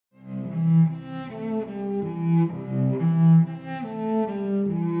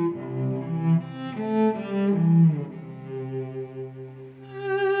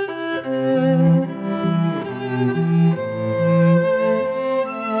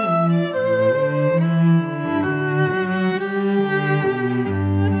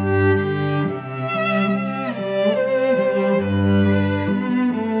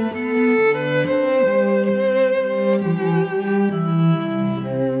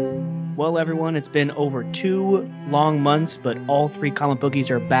well, everyone. It's been over 2 long months, but all 3 comic bookies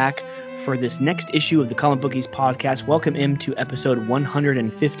are back for this next issue of the Comic Bookies podcast. Welcome in to episode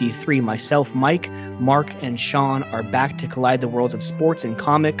 153. Myself, Mike, Mark, and Sean are back to collide the worlds of sports and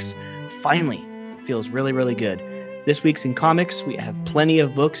comics. Finally, feels really, really good. This week's in comics, we have plenty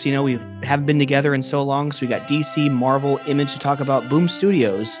of books. You know, we haven't been together in so long, so we got DC, Marvel, Image to talk about. Boom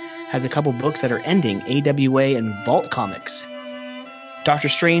Studios has a couple books that are ending, AWA and Vault Comics. Doctor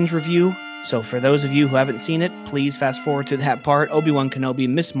Strange review. So for those of you who haven't seen it, please fast forward to that part. Obi-Wan Kenobi,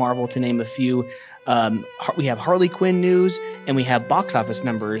 Miss Marvel, to name a few. We have Harley Quinn news, and we have box office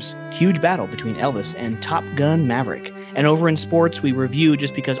numbers. Huge battle between Elvis and Top Gun Maverick. And over in sports, we review,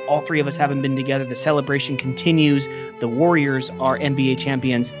 just because all 3 of us haven't been together, the celebration continues. The Warriors are NBA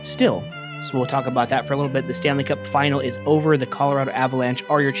champions still. So we'll talk about that for a little bit. The Stanley Cup final is over. The Colorado Avalanche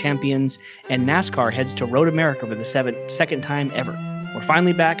are your champions. And NASCAR heads to Road America for the second time ever. We're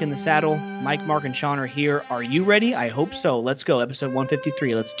finally back in the saddle. Mike, Mark, and Sean are here. Are you ready? I hope so. Let's go. Episode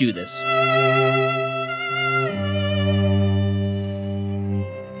 153. Let's do this.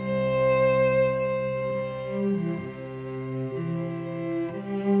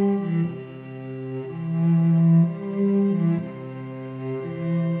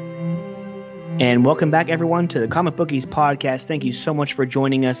 And welcome back, everyone, to the Comic Bookies podcast. Thank you so much for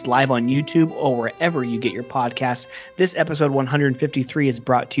joining us live on YouTube or wherever you get your podcasts. This episode 153 is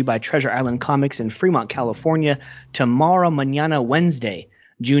brought to you by Treasure Island Comics in Fremont, California. Tomorrow, mañana, Wednesday,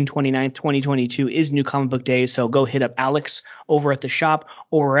 June 29th, 2022 is New Comic Book Day. So go hit up Alex over at the shop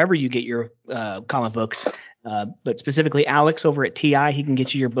or wherever you get your comic books. But specifically Alex over at TI, he can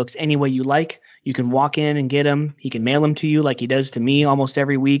get you your books any way you like. You can walk in and get them. He can mail them to you like he does to me almost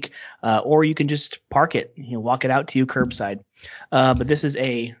every week. Or you can just park it, walk it out to you curbside. But this is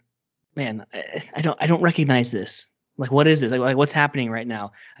I don't recognize this. Like, what is this? Like, what's happening right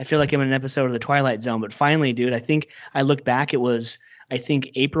now? I feel like I'm in an episode of The Twilight Zone. But finally, dude, I think I looked back. It was,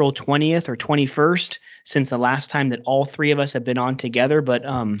 April 20th or 21st since the last time that all 3 of us have been on together. But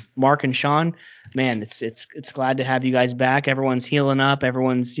Mark and Sean, man, it's glad to have you guys back. Everyone's healing up.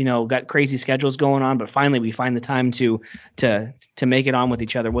 Everyone's got crazy schedules going on, but finally we find the time to make it on with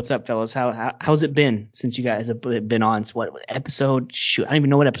each other. What's up, fellas? How's it been since you guys have been on? So what episode? Shoot, I don't even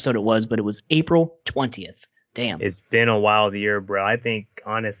know what episode it was, but it was April 20th. Damn. It's been a wild year, bro. I think,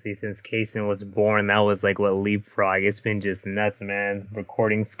 honestly, since Kaysen was born, that was like what leapfrog. It's been just nuts, man.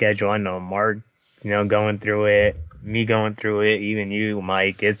 Recording schedule. I know Mark, going through it, me going through it, even you,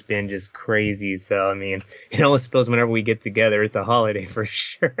 Mike. It's been just crazy. So, I mean, I suppose whenever we get together, it's a holiday for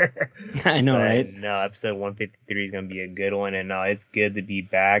sure. I know, right? No, episode 153 is going to be a good one. And it's good to be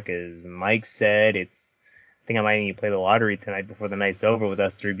back. As Mike said, I think I might need to play the lottery tonight before the night's over with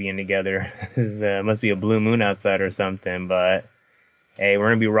us 3 being together. Must be a blue moon outside or something, but hey, we're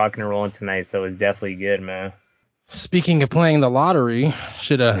going to be rocking and rolling tonight, so it's definitely good, man. Speaking of playing the lottery,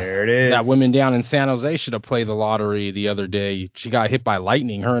 there it is. That woman down in San Jose should have played the lottery the other day. She got hit by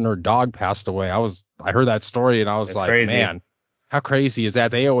lightning. Her and her dog passed away. I heard that story and I was That's crazy. Man, how crazy is that?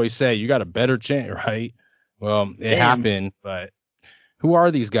 They always say you got a better chance, right? Well, it happened, but who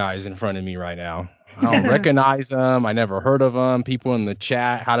are these guys in front of me right now? I don't recognize them. I never heard of them. People in the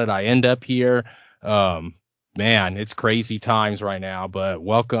chat, how did I end up here? Man, it's crazy times right now, but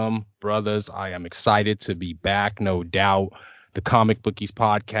welcome, brothers. I am excited to be back, no doubt. The Comic Bookies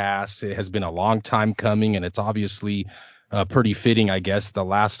podcast, it has been a long time coming, and it's obviously pretty fitting, I guess. The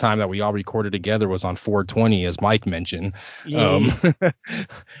last time that we all recorded together was on 420, as Mike mentioned.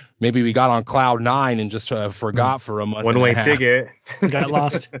 Maybe we got on cloud 9 and just forgot for a month. One-way ticket. Got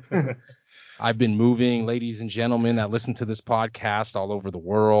lost. I've been moving, ladies and gentlemen that listen to this podcast all over the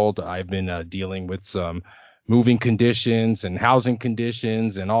world. I've been dealing with some moving conditions and housing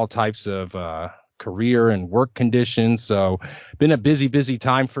conditions and all types of career and work conditions. So been a busy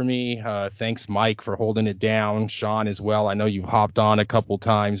time for me. Thanks, Mike, for holding it down. Sean as well. I know you've hopped on a couple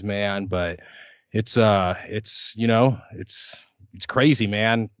times, man, but it's crazy,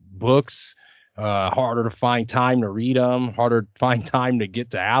 man. Books, harder to find time to read them, harder to find time to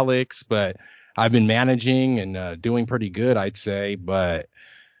get to Alex, but I've been managing and doing pretty good, I'd say. But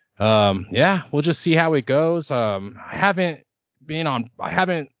we'll just see how it goes. Comic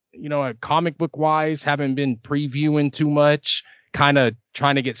book wise, haven't been previewing too much, kind of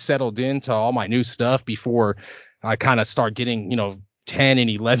trying to get settled into all my new stuff before I kind of start getting, 10 and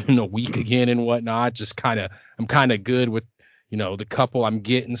 11 a week again and whatnot. I'm kind of good with, the couple I'm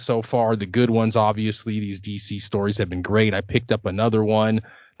getting so far, the good ones. Obviously, these DC stories have been great. I picked up another one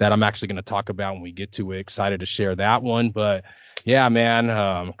that I'm actually going to talk about when we get to it. Excited to share that one. But Yeah,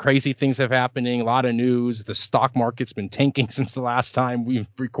 man. Crazy things have happening. A lot of news. The stock market's been tanking since the last time we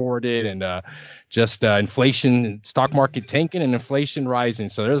recorded, and just inflation, stock market tanking, and inflation rising.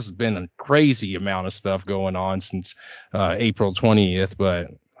 So there's been a crazy amount of stuff going on since April 20th.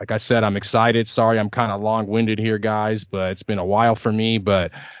 But like I said, I'm excited. Sorry, I'm kind of long-winded here, guys, but it's been a while for me.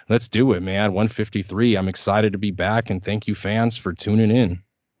 But let's do it, man. 153. I'm excited to be back, and thank you, fans, for tuning in.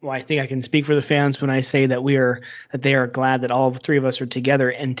 Well, I think I can speak for the fans when I say that they are glad that all three of us are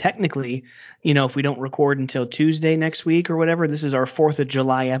together. And technically, if we don't record until Tuesday next week or whatever, this is our 4th of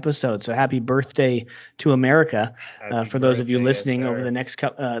July episode. So happy birthday to America for those of you listening over the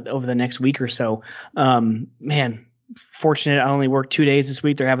next week or so. Man, fortunate I only worked 2 days this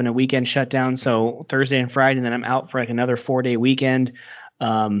week. They're having a weekend shutdown, so Thursday and Friday, and then I'm out for like another 4-day weekend.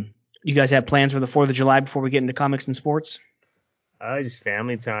 You guys have plans for the 4th of July before we get into comics and sports? Just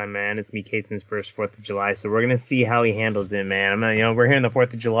family time, man. It's me, Cason's first 4th of July, so we're gonna see how he handles it, man. We're here on the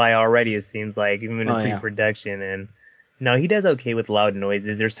 4th of July already. It seems like even in pre-production, and no, he does okay with loud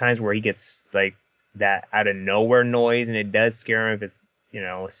noises. There's times where he gets like that out of nowhere noise, and it does scare him if it's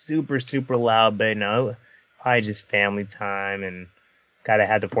super super loud. But no, probably just family time, and gotta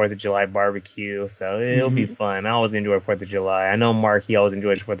have the 4th of July barbecue, so it'll be fun. I always enjoy 4th of July. I know Mark, he always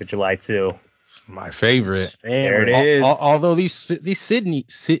enjoys 4th of July too. My favorite. There it is. Although these city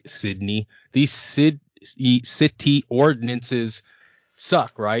ordinances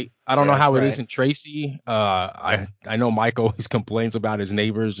suck, right? I don't know how it is in Tracy. I know Mike always complains about his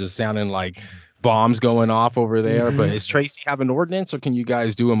neighbors just sounding like bombs going off over there. But is Tracy have an ordinance, or can you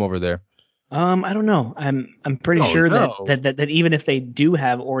guys do them over there? I don't know. I'm pretty sure that even if they do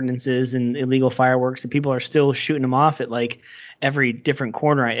have ordinances and illegal fireworks, that people are still shooting them off at like every different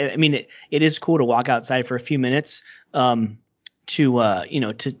corner. I mean, it is cool to walk outside for a few minutes, to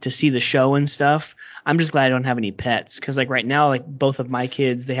see the show and stuff. I'm just glad I don't have any pets, because like right now, like both of my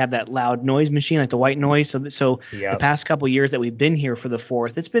kids, they have that loud noise machine, like the white noise. So the past couple of years that we've been here for the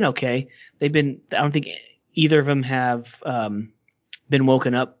 4th, it's been okay. I don't think either of them have been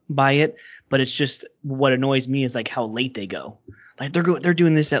woken up by it. But it's just, what annoys me is like how late they go. Like they're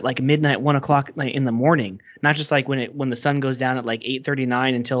doing this at like midnight, 1 o'clock in the morning, not just like when the sun goes down at like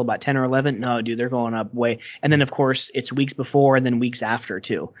 8:39 until about 10 or 11. No, dude, they're going up way. And then of course it's weeks before and then weeks after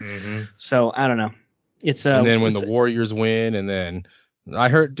too. Mm-hmm. So I don't know. And then when the Warriors win, and then I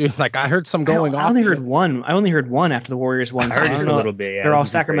heard some going off. I only heard one after the Warriors won. I heard just a little bit. Yeah, they're all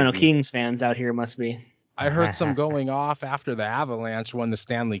Sacramento Kings fans out here, must be. I heard some going off after the Avalanche won the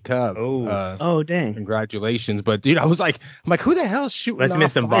Stanley Cup. Oh, dang! Congratulations! But dude, I'm like, who the hell is shooting? Let's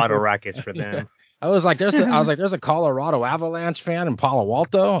miss some bottle rockets for them. Yeah. I was like, there's a Colorado Avalanche fan in Palo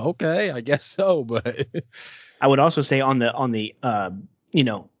Alto. Okay, I guess so. But I would also say on the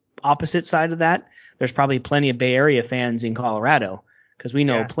opposite side of that, there's probably plenty of Bay Area fans in Colorado, because we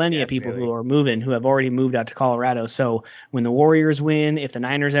know plenty of people who have already moved out to Colorado. So when the Warriors win, if the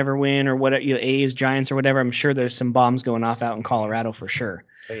Niners ever win, or what, A's, Giants, or whatever, I'm sure there's some bombs going off out in Colorado for sure.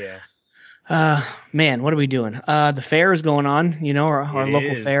 Oh yeah. Man, what are we doing? The fair is going on. Our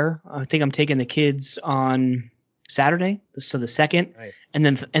local fair. I think I'm taking the kids on Saturday, so the 2nd, nice. and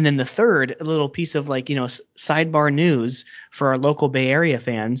then the 3rd. A little piece of sidebar news for our local Bay Area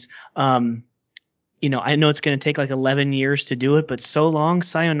fans. I know it's going to take like 11 years to do it, but so long,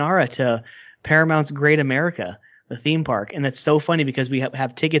 sayonara to Paramount's Great America, the theme park. And that's so funny because we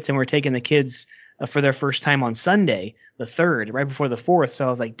have tickets, and we're taking the kids for their first time on Sunday, the 3rd, right before the 4th. So I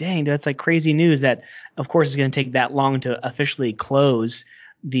was like, dang, that's like crazy news that, of course, it's going to take that long to officially close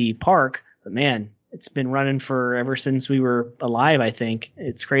the park. But man, it's been running for ever since we were alive, I think.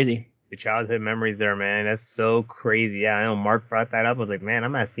 It's crazy. The childhood memories there, man. That's so crazy. Yeah, I know Mark brought that up. I was like, man,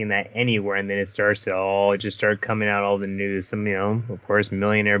 I'm not seeing that anywhere. And then it just started coming out, all the news. Some, of course,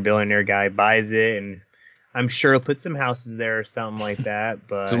 billionaire guy buys it, and I'm sure he'll put some houses there or something like that.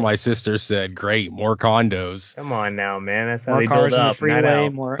 But so my sister said, great, more condos. Come on now, man. That's how more they cars build on up. The freeway,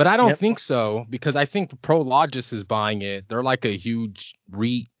 But I don't think so, because I think Prologis is buying it. They're like a huge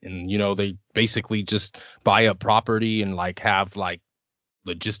REIT, and they basically just buy up property and like have like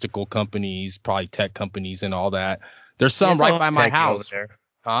logistical companies, probably tech companies and all that. There's some right by my house.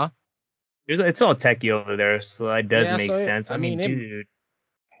 Huh? It's all techie over there, so that does make sense. I mean, dude.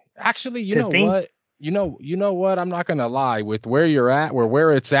 Actually, what? You know what? I'm not gonna lie. With where you're at,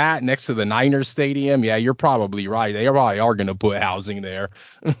 where it's at, next to the Niners stadium, yeah, you're probably right. They probably are gonna put housing there.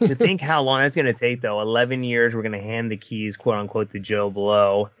 To think how long that's gonna take, though. 11 years, we're gonna hand the keys, quote unquote, to Joe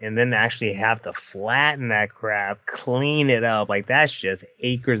Blow, and then actually have to flatten that crap, clean it up. Like, that's just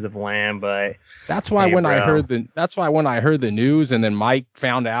acres of land. But that's why when I heard the news, and then Mike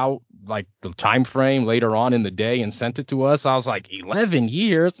found out like the time frame later on in the day and sent it to us. I was like, 11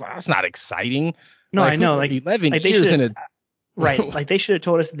 years? That's not exciting. No, I know. Like 11 years in a right. Like they should have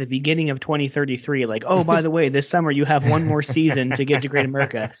told us at the beginning of 2033, like, oh, by the way, this summer you have one more season to get to Great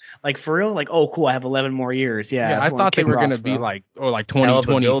America. Like for real? Like, oh, cool, I have 11 more years. Yeah, I thought they were going to be like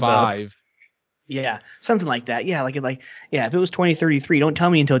 2025. Yeah, something like that. Yeah, if it was 2033, don't tell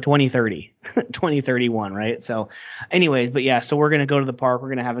me until 2030, 2031, right? So, anyways, but yeah, so we're gonna go to the park. We're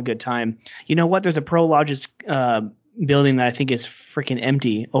gonna have a good time. You know what? There's a Prologis building that I think is freaking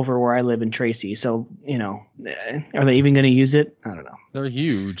empty over where I live in Tracy. So, are they even gonna use it? I don't know. They're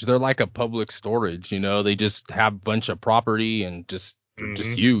huge. They're like a public storage. They just have a bunch of property and just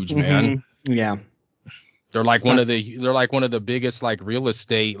huge, man. Yeah. They're like one of the biggest like real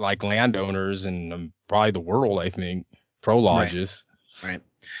estate like landowners in probably the world, I think. Prologis. Right.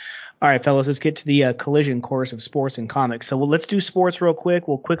 All right, fellas, let's get to the collision course of sports and comics. So let's do sports real quick.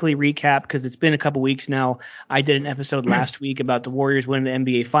 We'll quickly recap because it's been a couple weeks now. I did an episode last week about the Warriors winning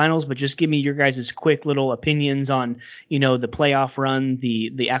the NBA Finals, but just give me your guys' quick little opinions on, the playoff run,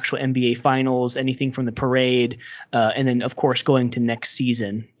 the actual NBA Finals, anything from the parade, and then of course going to next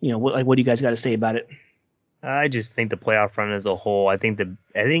season. What do you guys got to say about it? I just think the playoff run as a whole, I think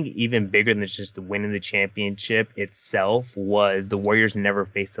even bigger than just the winning the championship itself was the Warriors never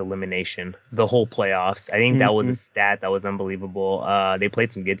faced elimination the whole playoffs. I think that was a stat that was unbelievable. They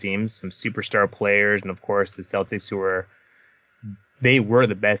played some good teams, some superstar players, and of course the Celtics, they were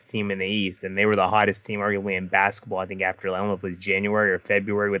the best team in the East, and they were the hottest team arguably in basketball. I think after, I don't know if it was January or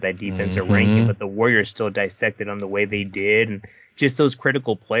February with that defensive ranking, but the Warriors still dissected them the way they did, and just those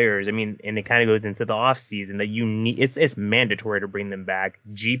critical players. I mean, and it kind of goes into the offseason that you need. It's mandatory to bring them back.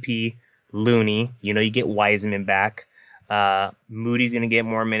 GP, Looney, you get Wiseman back. Moody's going to get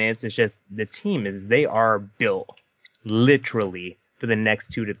more minutes. It's just the team they are built literally for the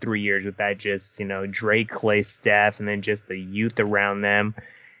next 2 to 3 years with that just, Drake, Clay, Steph, and then just the youth around them.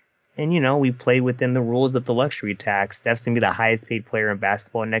 And, we play within the rules of the luxury tax. Steph's going to be the highest paid player in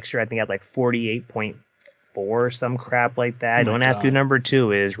basketball next year. I think at like 48.4 or some crap like that. Don't ask who number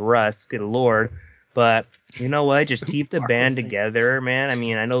 2 is. Russ, good Lord. But you know what? Just keep the band together, man. I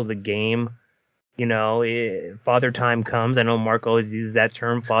mean, I know the game, father time comes. I know Mark always uses that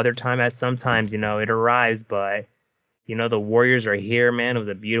term, father time, at sometimes, it arrives. But, the Warriors are here, man. It was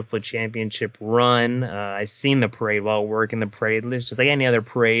a beautiful championship run. I seen the parade while working the parade. It's just like any other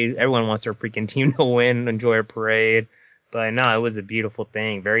parade. Everyone wants their freaking team to win, enjoy a parade. But no, it was a beautiful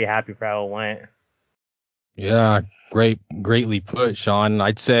thing. Very happy for how it went. Yeah, greatly put, Sean.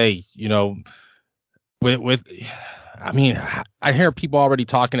 I'd say, I mean, I hear people already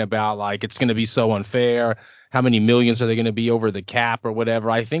talking about like it's going to be so unfair. How many millions are they going to be over the cap or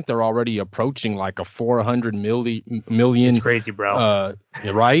whatever? I think they're already approaching like a 400 million. It's crazy, bro.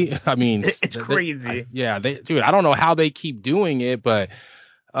 Right? I mean, it's crazy. Dude, I don't know how they keep doing it, but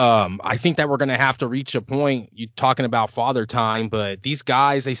I think that we're going to have to reach a point. You talking about father time, but these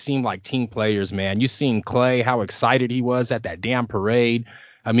guys, they seem like team players, man. You seen Clay, how excited he was at that damn parade.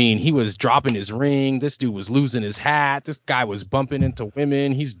 I mean, he was dropping his ring. This dude was losing his hat. This guy was bumping into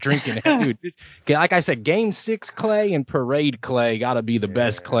women. He's drinking. Dude, like I said, Game 6 Clay and Parade Clay got to be the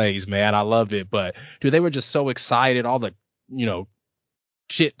best Clays, man. I love it. But, dude, they were just so excited. All the,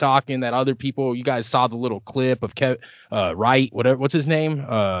 shit talking that other people. You guys saw the little clip of Wright, whatever. What's his name? Nick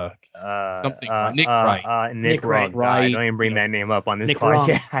Wright. Nick Wright. Don't even bring that name up on this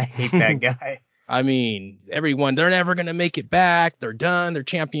podcast. I hate that guy. I mean, everyone, they're never going to make it back. They're done. Their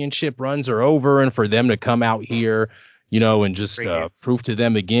championship runs are over. And for them to come out here, and just prove to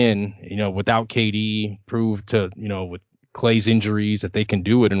them again, without KD, prove to, with Clay's injuries that they can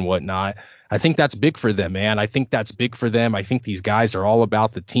do it and whatnot. I think that's big for them, man. I think that's big for them. I think these guys are all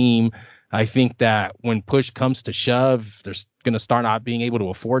about the team. I think that when push comes to shove, they're going to start not being able to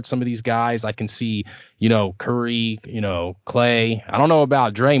afford some of these guys. I can see, Curry, Clay. I don't know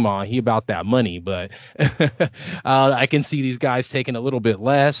about Draymond. He about that money, but I can see these guys taking a little bit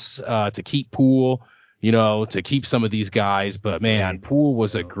less to keep Poole, to keep some of these guys. But man, Poole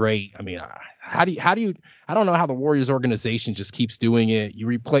was a great. I mean, how do you? I don't know how the Warriors organization just keeps doing it. You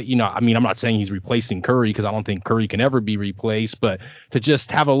replace, I mean, I'm not saying he's replacing Curry because I don't think Curry can ever be replaced, but to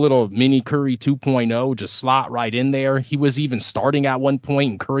just have a little mini Curry 2.0 just slot right in there. He was even starting at one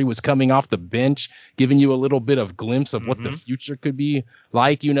point and Curry was coming off the bench, giving you a little bit of glimpse of what the future could be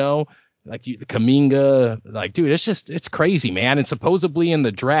like, like the Kuminga, like, dude, it's crazy, man. And supposedly in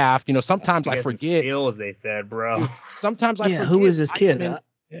the draft, sometimes I forget. Steals, they said, bro. Sometimes I forget. Who is this kid?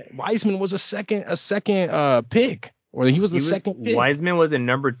 Wiseman was a second pick, or he was the second pick. Wiseman was a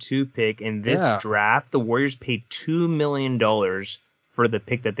number 2 pick in this draft. The Warriors paid $2 million for the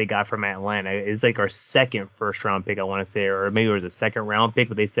pick that they got from Atlanta. It's like our second first round pick, I want to say, or maybe it was a second round pick,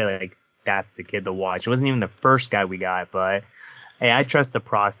 but they said like that's the kid to watch. It wasn't even the first guy we got, but hey, I trust the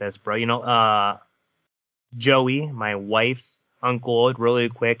process, bro. Joey, my wife's uncle, really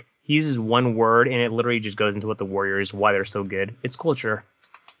quick, he uses one word and it literally just goes into what the Warriors, why they're so good. It's culture.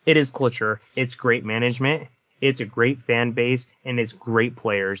 It is culture. It's great management. It's a great fan base, and it's great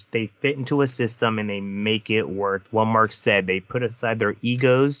players. They fit into a system, and they make it work. What Mark said, they put aside their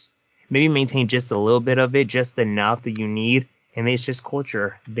egos, maybe maintain just a little bit of it, just enough that you need, and it's just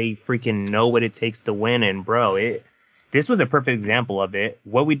culture. They freaking know what it takes to win, and bro, this was a perfect example of it.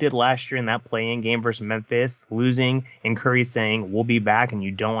 What we did last year in that play-in game versus Memphis, losing, and Curry saying, we'll be back, and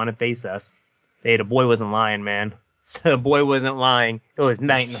you don't want to face us. Hey, the boy wasn't lying, man. The boy wasn't lying. It was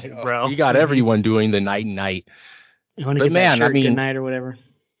night, bro. You got everyone doing the night. You want to get that shirt, good night or whatever.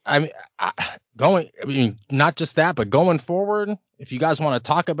 I mean, not just that, but going forward, if you guys want to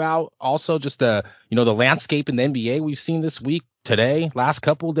talk about also just the landscape in the NBA we've seen this week, today, last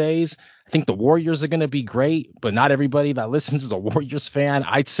couple of days, I think the Warriors are going to be great, but not everybody that listens is a Warriors fan.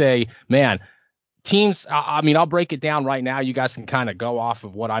 I'd say, man, teams, I'll break it down right now. You guys can kind of go off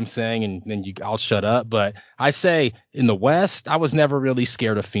of what I'm saying and then I'll shut up. But I say in the West, I was never really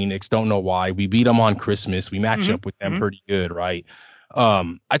scared of Phoenix. Don't know why. We beat them on Christmas. We match up with them pretty good, right?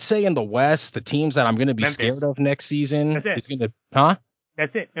 I'd say in the West, the teams that I'm going to be scared of next season is going to,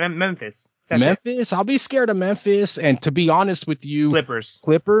 That's it. And Memphis. Memphis. I'll be scared of Memphis. And to be honest with you,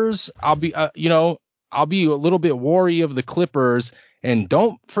 Clippers. I'll be, I'll be a little bit wary of the Clippers. And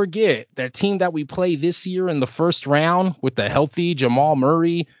don't forget that team that we play this year in the first round with the healthy Jamal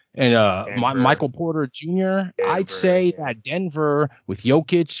Murray and Michael Porter Jr. I'd say that Denver with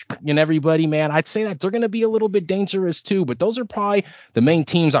Jokic and everybody, man, I'd say that they're going to be a little bit dangerous too. But those are probably the main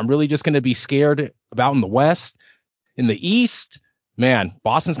teams I'm really just going to be scared about in the West. In the East, man,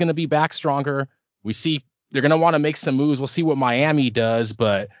 Boston's going to be back stronger. We see they're going to want to make some moves. We'll see what Miami does,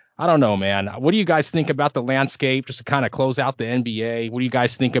 but I don't know, man. What do you guys think about the landscape? Just to kind of close out the NBA. What do you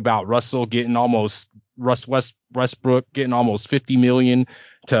guys think about Russell getting Westbrook getting almost 50 million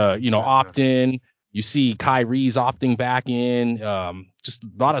to, opt in? You see Kyrie's opting back in. Just a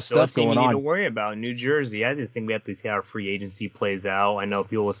lot of stuff going on. Need to worry about New Jersey. I just think we have to see how our free agency plays out. I know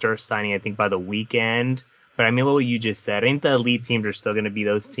people will start signing, I think, by the weekend. But I mean, what you just said, I think the elite teams are still going to be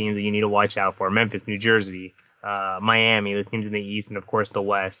those teams that you need to watch out for. Memphis, New Jersey, Miami, those teams in the East, and of course the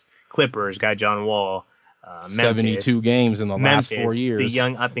West. Clippers got John Wall. Memphis, 72 games in the last 4 years. The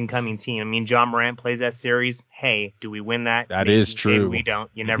young up-and-coming team. I mean, John Morant plays that series. Hey, do we win that? That is true. Maybe we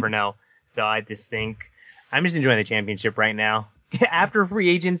don't. You never know. So I just think I'm just enjoying the championship right now. After free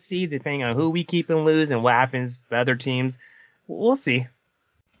agency, depending on who we keep and lose and what happens to the other teams, we'll see.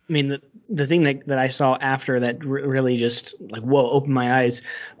 I mean, the thing that I saw after that really just opened my eyes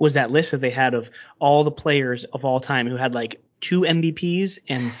was that list that they had of all the players of all time who had 2 MVPs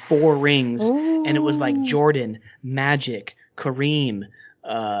and 4 rings. Ooh. And it was Jordan, Magic, Kareem,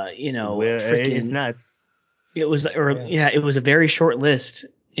 freaking, it's nuts. It was, it was a very short list,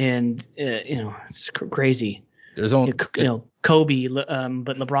 and it's crazy. There's only Kobe, but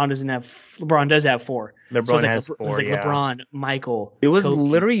LeBron does have 4. LeBron has 4. It was LeBron, Michael. It was Kobe,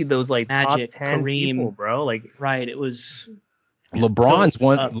 literally those Magic, top 10 Kareem, people, bro. Right. It was LeBron's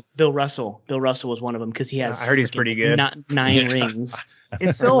one. Bill Russell. Bill Russell was one of them because he has. I heard he's pretty good. 9 rings.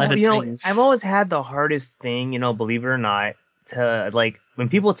 It's so rings. I've always had the hardest thing, believe it or not, to when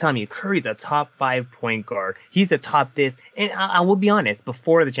people tell me Curry's a top 5 point guard, he's the top this, and I will be honest.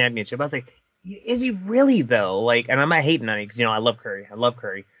 Before the championship, I was like, is he really though? And I'm not hating on it because I love Curry.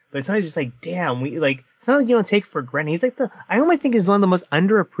 But sometimes just damn, something you don't take for granted. He's I almost think he's one of the most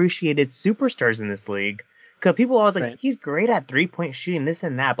underappreciated superstars in this league. Because people always right. He's great at 3-point shooting, this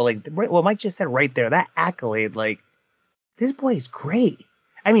and that. But what Mike just said right there, that accolade, this boy is great.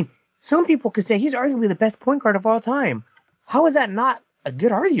 I mean, some people could say he's arguably the best point guard of all time. How is that not a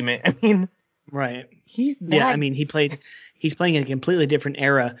good argument? I mean, right. He's playing in a completely different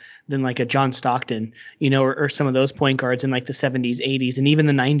era than a John Stockton, or some of those point guards in the 70s, 80s, and even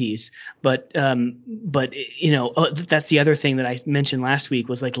the 90s. But that's the other thing that I mentioned last week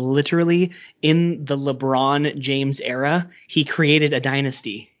was literally in the LeBron James era, he created a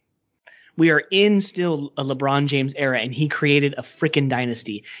dynasty. We are in still a LeBron James era, and he created a freaking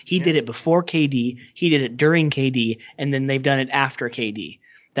dynasty. He did it before KD, he did it during KD, and then they've done it after KD.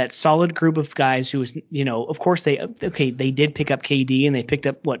 That solid group of guys who was, of course they did pick up KD and they picked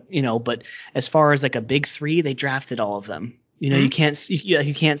up but as far as a big 3, they drafted all of them. You can't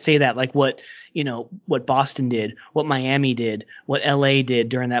say that what Boston did, what Miami did, what LA did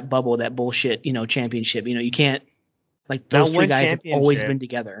during that bubble, that bullshit, championship. You can't Like those three guys have always been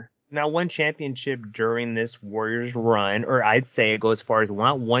together. Now, one championship during this Warriors run, or I'd say it goes as far as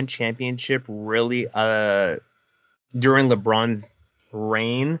not one championship really during LeBron's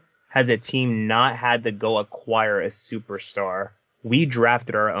reign has a team not had to go acquire a superstar. We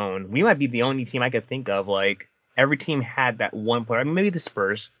drafted our own. We might be the only team I could think of. Like, every team had that one player. I mean, maybe the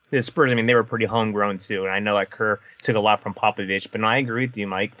Spurs. The Spurs, I mean, they were pretty homegrown too. And I know that Kerr took a lot from Popovich. But no, I agree with you,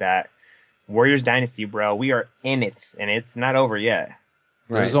 Mike, that Warriors Dynasty, bro, we are in it. And it's not over yet.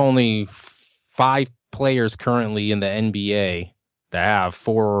 There's only 5 players currently in the NBA that have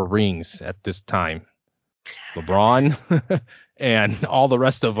 4 rings at this time. LeBron and all the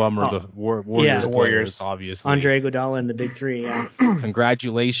rest of them are the Warriors players, obviously. Andre Iguodala and the big 3, yeah.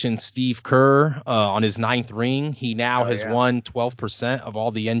 Congratulations, Steve Kerr, on his 9th ring. He now has won 12% of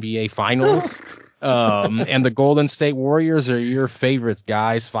all the NBA finals. And the Golden State Warriors are your favorites,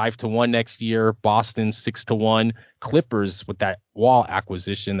 guys. 5-1 next year. Boston 6-1. Clippers with that Wall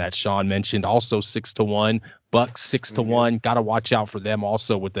acquisition that Sean mentioned, also 6-1. Bucks 6-1. Got to watch out for them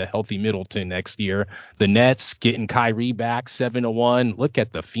also with the healthy Middleton next year. The Nets getting Kyrie back 7-1. Look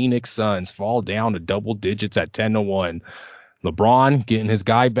at the Phoenix Suns fall down to double digits at 10-1. LeBron getting his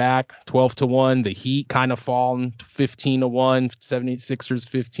guy back 12-1. The Heat kind of falling 15-1. 76ers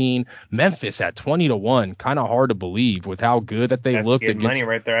 15. Memphis at 20-1. Kind of hard to believe with how good that they looked against. That's good money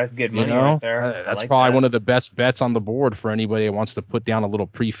right there. That's good money right there. That's probably one of the best bets on the board for anybody that wants to put down a little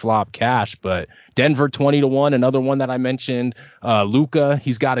pre-flop cash. But Denver 20-1, another one that I mentioned. Luka,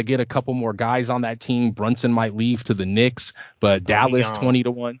 he's got to get a couple more guys on that team. Brunson might leave to the Knicks, but Dallas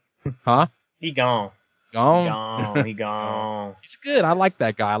 20-1. Huh? He gone. He gone. He's good. I like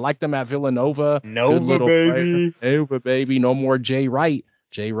that guy. I like them at Villanova. Nova, baby. Nova, baby. No more Jay Wright.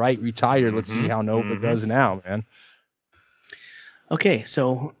 Jay Wright retired. Let's see how Nova does now, man. Okay,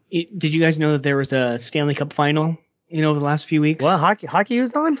 so did you guys know that there was a Stanley Cup final, over the last few weeks? Well, hockey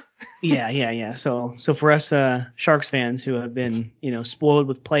was on? Yeah. So for us Sharks fans who have been, spoiled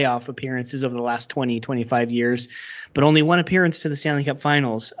with playoff appearances over the last 20, 25 years, but only one appearance to the Stanley Cup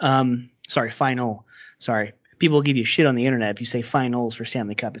finals. Final. Sorry. People will give you shit on the internet if you say finals for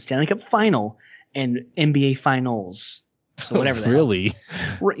Stanley Cup. It's Stanley Cup final and NBA finals. So whatever. Really?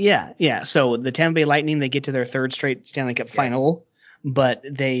 Yeah. So the Tampa Bay Lightning, they get to their 3rd straight Stanley Cup final, but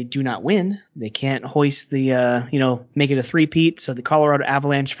they do not win. They can't hoist the, make it a 3-peat. So the Colorado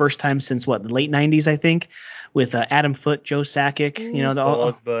Avalanche, first time since the late 90s, I think, with Adam Foote, Joe Sakic,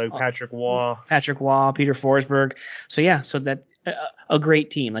 Patrick Waugh, Peter Forsberg. So that, a great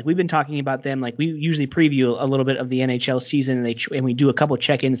team. Like, we've been talking about them. Like, we usually preview a little bit of the NHL season, and we do a couple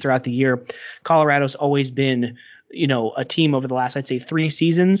check-ins throughout the year. Colorado's always been, a team over the last, I'd say, 3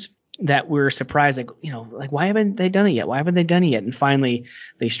 seasons that we're surprised, why haven't they done it yet? And finally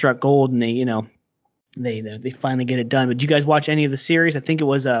they struck gold, and they finally get it done. But did you guys watch any of the series? I think it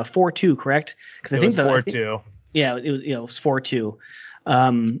was 4-2, correct? Because I think 4-2. Yeah, it was 4-2.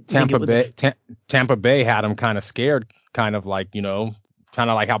 Tampa Bay had them kind of scared. Kind of like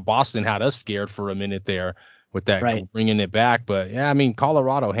how Boston had us scared for a minute there with that bringing it back. But yeah, I mean,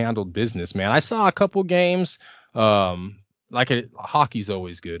 Colorado handled business, man. I saw a couple games. Hockey's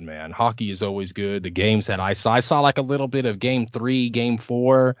always good, man. Hockey is always good. The games that I saw like a little bit of Game 3, Game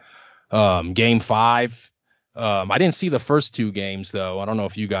 4, Game 5. I didn't see the first 2 games though. I don't know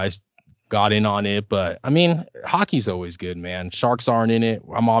if you guys got in on it, but I mean, hockey's always good, man. Sharks aren't in it.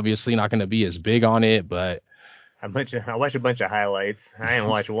 I'm obviously not going to be as big on it, but I watch a bunch of highlights. I ain't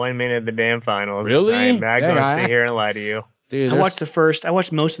watched 1 minute of the damn finals. Really? I'm not going to sit here and lie to you. Dude, I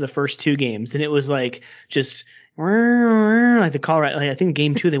watched most of the first 2 games, and it was like just like the Colorado. I think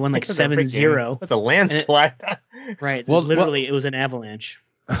Game 2 they won like 7-0. That's a landslide. Right. Well, literally, it was an avalanche.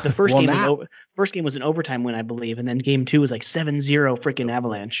 The first game was an overtime win, I believe, and then Game 2 was like 7-0 freaking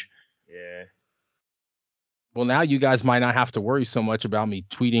Avalanche. Yeah. Well, now you guys might not have to worry so much about me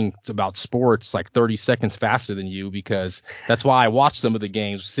tweeting about sports like 30 seconds faster than you, because that's why I watched some of the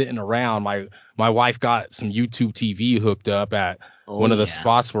games sitting around. My wife got some YouTube TV hooked up at one of the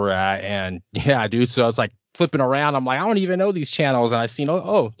spots we're at. And yeah, dude. So I was like flipping around. I'm like, I don't even know these channels. And I seen,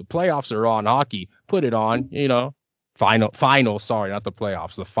 the playoffs are on hockey. Put it on, final. Sorry, not the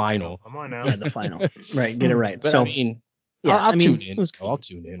playoffs, the final. Come on now. Yeah, the final. Right. Get it right. But, so, I mean, I'll tune in. I'll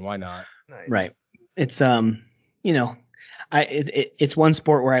tune in. Why not? Nice. Right. It's it's one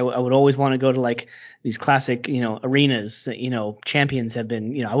sport where I would always want to go to like these classic arenas that champions have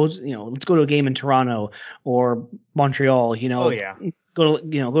been. Let's go to a game in Toronto or Montreal. Go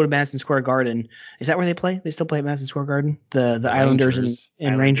to Madison Square Garden. Is that where they play? They still play at Madison Square Garden. The Islanders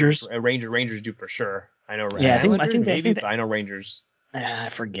and Rangers. Rangers do for sure. I know. Yeah, I think I know Rangers. I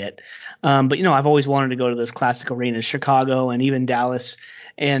forget. But I've always wanted to go to those classic arenas, Chicago and even Dallas.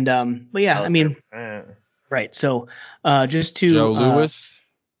 And but yeah, I mean, 100%. right. So just Joe to Louis.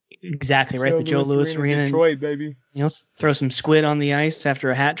 exactly right, the Joe Louis Arena, Detroit, baby. and throw some squid on the ice after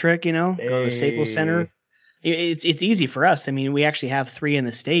a hat trick. Go to the Staples Center. It's easy for us. I mean, we actually have 3 in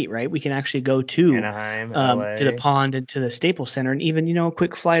the state, right? We can actually go to Anaheim, LA. to the pond and to the Staples Center, and even a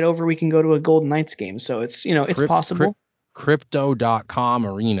quick flight over, we can go to a Golden Knights game. So it's it's possible. Crypto.com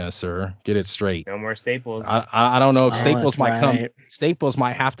arena, sir. Get it straight. No more Staples. I don't know if Staples might come. Staples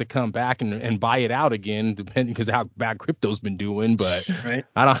might have to come back and buy it out again, depending because how bad crypto's been doing. But right.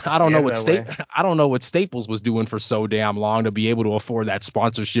 I don't know what Staples was doing for so damn long to be able to afford that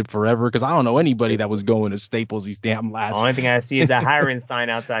sponsorship forever. Because I don't know anybody that was going to Staples these damn last. The only thing I see is a hiring sign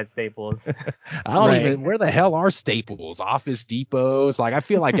outside Staples. I don't even. Where the hell are Staples? Office Depots? Like I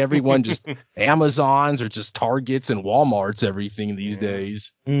feel like everyone just Amazons or just Targets and Walmarts everything these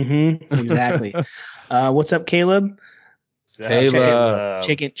days. Mm-hmm. Exactly. What's up, Caleb? Caleb.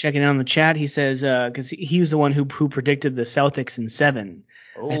 Checking in on the chat. He says because he was the one who predicted the Celtics in 7.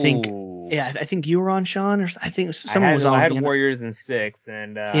 Ooh. I think you were on, Sean, or I think someone was on. I had Warriors in 6,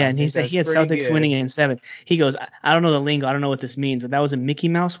 and and he said he had Celtics winning in 7. He goes, I don't know the lingo, I don't know what this means, but that was a Mickey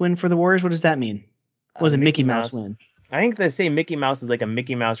Mouse win for the Warriors. What does that mean? What was a Mickey Mouse win? I think they say Mickey Mouse is like a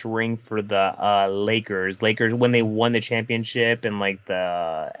Mickey Mouse ring for the Lakers. Lakers when they won the championship and like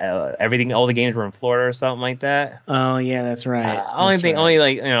the everything, all the games were in Florida or something like that. Oh yeah, that's right. Only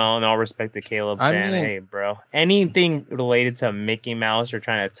like in all respect to Caleb fan. Hey, bro, anything related to Mickey Mouse or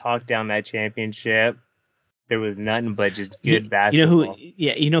trying to talk down that championship, there was nothing but just good basketball.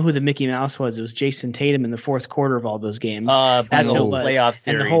 You know who the Mickey Mouse was? It was Jason Tatum in the fourth quarter of all those games. That's the whole playoff series.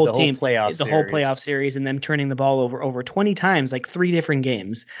 And the whole playoff series, and them turning the ball over 20 times, like 3 different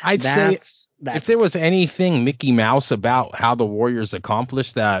games. I'd say if there was anything Mickey Mouse about how the Warriors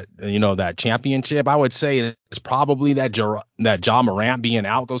accomplished that, that championship, I would say it's probably that Ja Morant being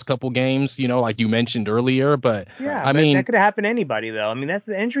out those couple games, like you mentioned earlier. But yeah, I mean, that could happen to anybody though. I mean, that's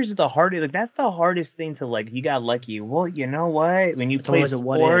the injuries is the hardest. Like that's the hardest thing to like. You got lucky. Well, you know what? When you play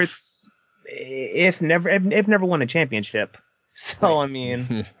sports, if never won a championship. So right. I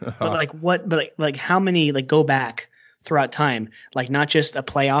mean, but how many go back throughout time, like not just a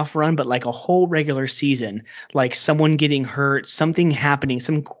playoff run, but like a whole regular season, like someone getting hurt, something happening,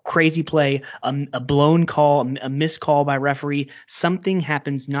 some crazy play, a blown call, a missed call by referee, something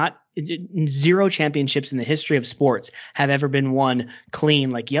happens. Not 0 championships in the history of sports have ever been won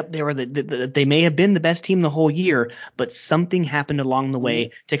clean. Like, yep, they were they may have been the best team the whole year, but something happened along the way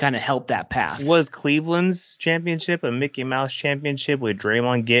to kind of help that path. Was Cleveland's championship a Mickey Mouse championship with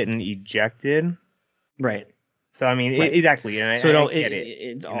Draymond getting ejected? Right. So I mean, exactly. And so I get it.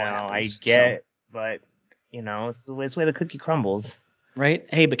 It's all happens, but it's the way the cookie crumbles. Right.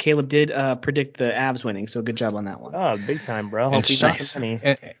 Hey, but Caleb did predict the Avs winning, so good job on that one. Oh, big time, bro. And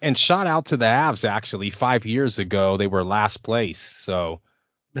shout out to the Avs. Actually, 5 years ago they were last place. So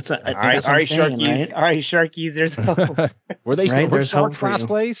that's all right, Sharkies. Right? All right, Sharkies. There's hope. Were they Sharks last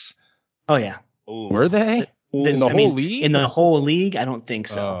place? Oh yeah. Ooh. Were they in the whole league? In the whole league, I don't think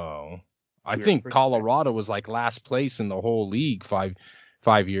so. Oh. I think Colorado was like last place in the whole league 5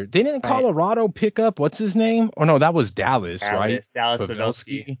 years. Didn't Colorado pick up what's his name? Oh no, that was Dallas, right? Dallas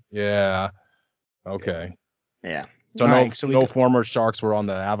Pavelski. Yeah. Okay. Yeah. So no former Sharks were on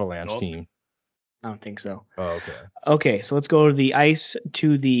the Avalanche team. I don't think so. Oh, okay. Okay, so let's go to the ice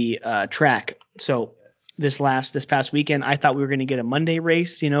to the track. So this past weekend, I thought we were going to get a Monday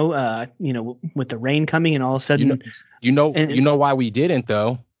race. With the rain coming, and all of a sudden, you know why we didn't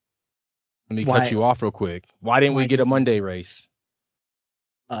though. Let me cut you off real quick. Why didn't we get a Monday race?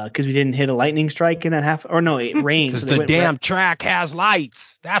 Because we didn't hit a lightning strike in that half. Or no, it rained. Because the damn track has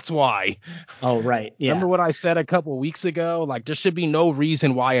lights. That's why. Oh, right. Yeah. Remember what I said a couple weeks ago? Like, there should be no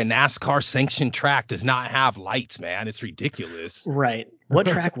reason why a NASCAR sanctioned track does not have lights, man. It's ridiculous. Right. What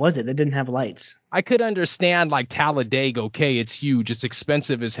track was it that didn't have lights? I could understand like Talladega. Okay, it's huge. It's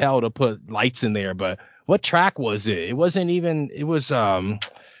expensive as hell to put lights in there. But what track was it? It wasn't even. It was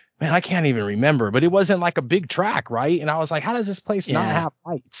Man, I can't even remember, but it wasn't like a big track, right? And I was like, how does this place not have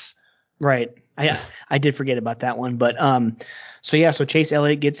lights? Right. I did forget about that one. But so Chase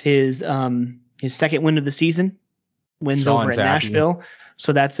Elliott gets his second win of the season, wins over at Nashville.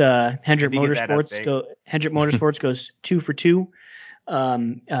 So that's Hendrick Motorsports. Hendrick Motorsports goes 2 for 2.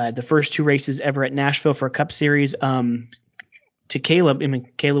 The first 2 races ever at Nashville for a Cup Series. To Caleb, I mean,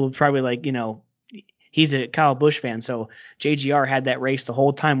 Caleb was probably he's a Kyle Busch fan, so JGR had that race the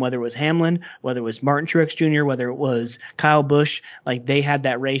whole time, whether it was Hamlin, whether it was Martin Truex Jr., whether it was Kyle Busch, like they had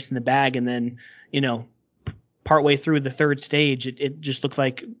that race in the bag. And then, partway through the third stage, it just looked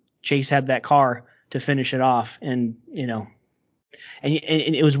like Chase had that car to finish it off. And, and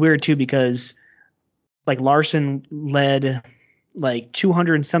it was weird too, because like Larson led like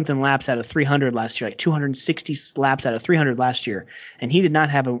 200 and something laps out of 300 last year, like 260 laps out of 300 last year. And he did not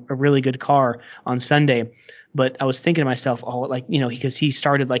have a really good car on Sunday. But I was thinking to myself, because he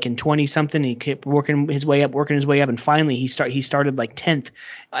started like in 20 something, he kept working his way up. And finally he started like 10th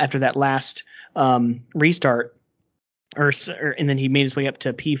after that last restart. And then he made his way up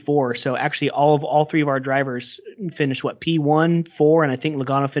to P4. So actually all three of our drivers finished P1, 4, and I think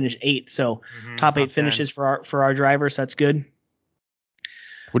Logano finished 8th. So top 8 finishes for our drivers. That's good.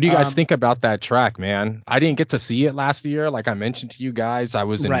 What do you guys think about that track, man? I didn't get to see it last year. Like I mentioned to you guys, I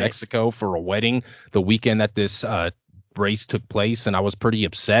was in Mexico for a wedding the weekend that this race took place, and I was pretty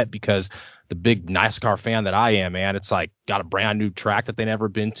upset because the big NASCAR fan that I am, man, it's like got a brand new track that they never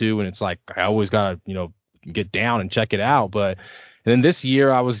been to, and it's like I always gotta, get down and check it out. But and then this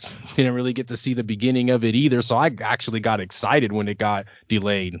year I didn't really get to see the beginning of it either, so I actually got excited when it got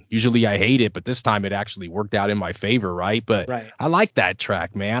delayed. Usually I hate it, but this time it actually worked out in my favor, right? But I like that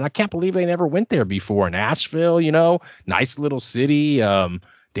track, man. I can't believe they never went there before. Nashville, nice little city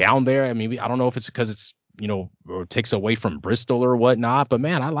down there. I mean, I don't know if it's because it's, or takes away from Bristol or whatnot, but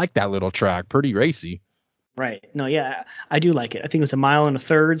man, I like that little track. Pretty racy. Right. No, yeah, I do like it. I think it was 1.33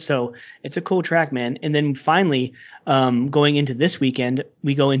 miles, so it's a cool track, man. And then finally, going into this weekend,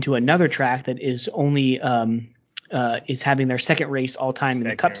 we go into another track that is only is having their second race all time in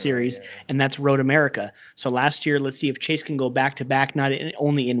the Cup Series, and that's Road America. So last year, let's see if Chase can go back to back, not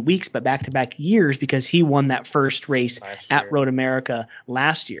only in weeks, but back to back years, because he won that first race at Road America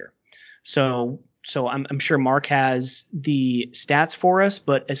last year. So I'm sure Mark has the stats for us,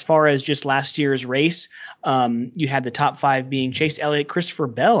 but as far as just last year's race, you had the top 5 being Chase Elliott, Christopher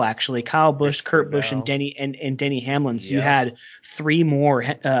Bell, actually, Kyle Busch, Kurt Busch, and Denny Hamlin. So you had 3 more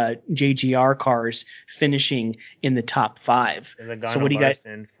JGR cars finishing in the top 5. So what do you guys?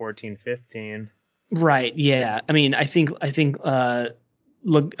 14, 15. Right. Yeah. I mean, I think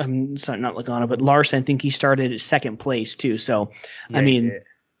look, I'm sorry, not Logano, but Larson. I think he started at second place too. So yeah, I mean.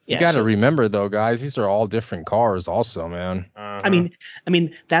 You got to remember, though, guys, these are all different cars also, man. I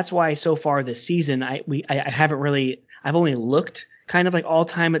mean, that's why so far this season, I haven't really, I've only looked kind of like all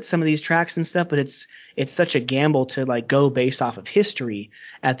time at some of these tracks and stuff, but it's such a gamble to like go based off of history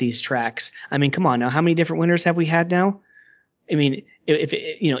at these tracks. I mean, come on now, how many different winners have we had now? I mean,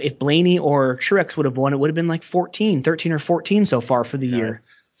 if Blaney or Truex would have won, it would have been like 13 or 14 so far for the year.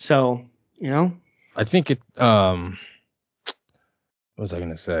 So, I think it, what was I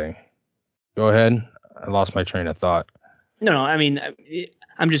going to say? Go ahead. I lost my train of thought. No, I mean,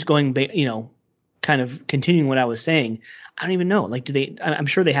 I'm just going, kind of continuing what I was saying. I don't even know. Like, I'm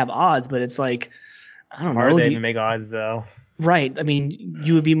sure they have odds, but it's like, I don't know. Hard to make odds, though. Right. I mean,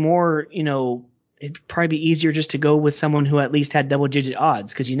 you would be more, it'd probably be easier just to go with someone who at least had double-digit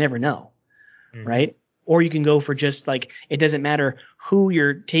odds, because you never know, right? Or you can go for just like, it doesn't matter who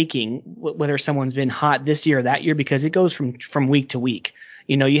you're taking, whether someone's been hot this year or that year, because it goes from week to week.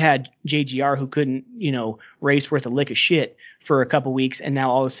 You had JGR who couldn't, race worth a lick of shit for a couple weeks, and now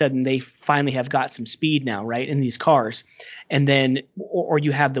all of a sudden they finally have got some speed now, right, in these cars. And then, or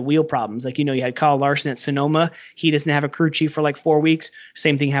you have the wheel problems. Like, you had Kyle Larson at Sonoma. He doesn't have a crew chief for like 4 weeks.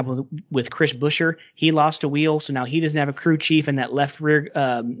 Same thing happened with Chris Buescher. He lost a wheel, so now he doesn't have a crew chief, and that left rear,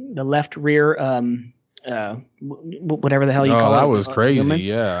 whatever the hell you call it. Oh, that was crazy.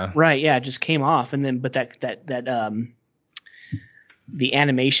 Yeah. Right. Yeah. It just came off. And then, but that the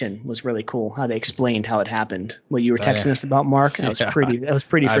animation was really cool. How they explained how it happened. What you were texting us about, Mark. That was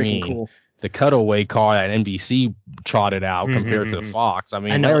pretty freaking cool. The cutaway car that NBC trotted out compared to Fox. I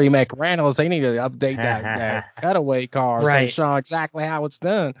mean, Larry McReynolds, they need to update that cutaway car so show exactly how it's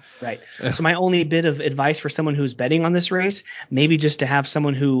done. Right. So my only bit of advice for someone who's betting on this race, maybe just to have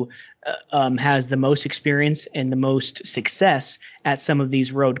someone who has the most experience and the most success at some of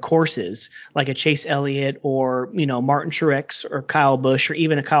these road courses, like a Chase Elliott or, Martin Truex or Kyle Busch or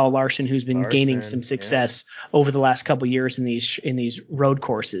even a Kyle Larson who's been gaining some success over the last couple of years in these road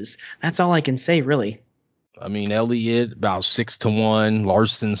courses. That's all I can say, really. I mean, Elliott about 6-1,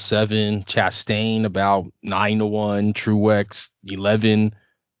 Larson 7, Chastain about 9-1, Truex 11,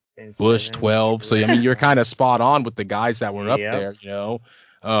 Busch 12. So I mean, you're kind of spot on with the guys that were up there.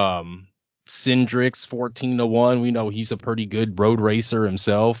 Cindric's 14-1. We know he's a pretty good road racer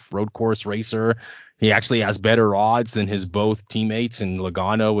himself, road course racer. He actually has better odds than his both teammates in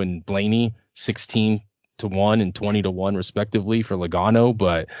Logano and Blaney, 16-1 and 20-1 respectively for Logano.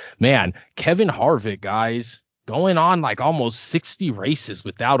 But man, Kevin Harvick, guys, going on like almost 60 races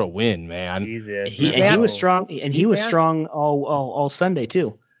without a win, man. Jesus, he was strong, and he was strong all Sunday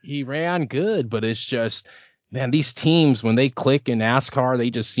too. He ran good, but it's just, man, these teams, when they click in NASCAR, they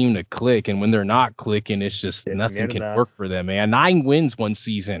just seem to click. And when they're not clicking, it's just nothing can work for them, man. 9 wins one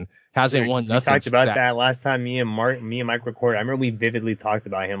season. Hasn't won nothing. We talked about that last time me and Mike recorded. I remember we vividly talked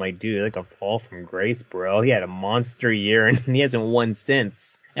about him. Like, dude, like a fall from grace, bro. He had a monster year, and he hasn't won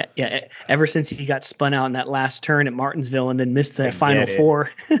since. Yeah, ever since he got spun out in that last turn at Martinsville and then missed the final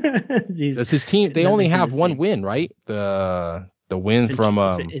 4. Does his team? They only have one win, right? The win from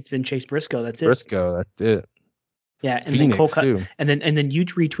it's been Chase Briscoe. That's it. Briscoe. That's it. Yeah, and Phoenix, then too. and then you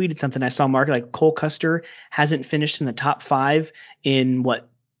retweeted something I saw, Mark. Like Cole Custer hasn't finished in the top 5 in what,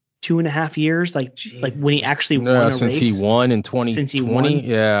 2.5 years? Like when he actually won a race. Since he won in 2020. Since he won,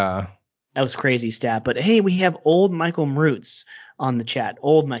 yeah, that was crazy stat. But hey, we have old Michael Mrutz on the chat,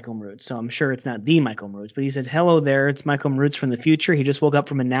 old Michael Mrutz. So I'm sure it's not the Michael Mrutz, but he said, "Hello there, it's Michael Mrutz from the future. He just woke up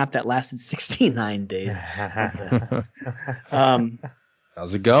from a nap that lasted 69 days."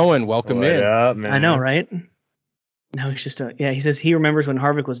 How's it going? Welcome what in. Up, man? I know, right? Now he's just he says he remembers when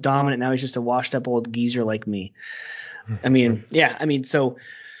Harvick was dominant. Now he's just a washed up old geezer like me. I mean, yeah. I mean,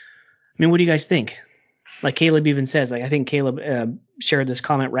 what do you guys think? Like Caleb even says, like, I think Caleb shared this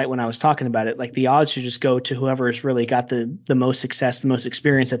comment right when I was talking about it. Like the odds should just go to whoever's really got the most success, the most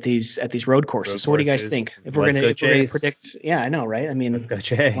experience at these road courses. So what do you guys think? If we're gonna predict, yeah, I know, right? I mean, let's go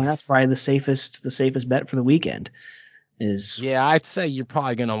Chase. Well, that's probably the safest bet for the weekend. Yeah, I'd say you're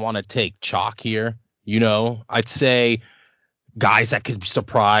probably gonna want to take chalk here. You know, I'd say guys that could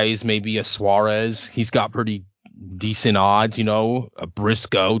surprise, maybe a Suarez. He's got pretty decent odds, you know, a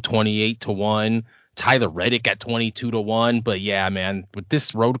Briscoe 28-1, Tyler Reddick at 22-1. But yeah, man, with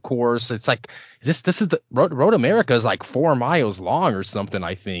this road course, it's like this is the Road America is like 4 miles long or something,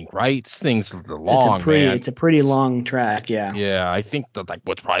 I think, right? This thing's long, It's a pretty long track, yeah. Yeah, I think that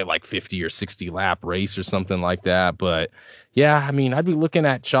what's probably like 50 or 60 lap race or something like that. But yeah, I mean, I'd be looking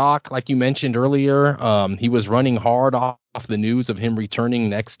at chalk, like you mentioned earlier. He was running hard off the news of him returning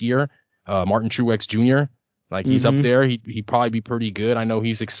next year. Martin Truex Jr. Like he's up there. He'd probably be pretty good. I know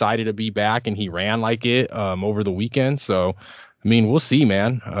he's excited to be back, and he ran like it over the weekend. So, I mean, we'll see,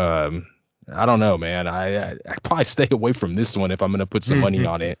 man. I don't know, man. I probably stay away from this one if I'm going to put some money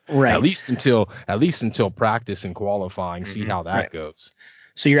on it. Right. At least until practice and qualifying, see how that goes.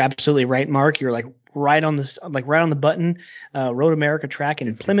 So you're absolutely right, Mark. You're like right on the button. Road America track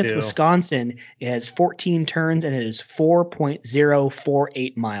in 62. Plymouth, Wisconsin. It has 14 turns and it is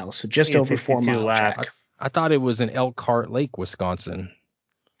 4.048 miles. So just over 4 mile track. I thought it was in Elkhart Lake, Wisconsin.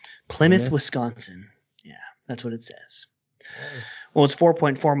 Plymouth, Wisconsin. Yeah, that's what it says. Nice. Well, it's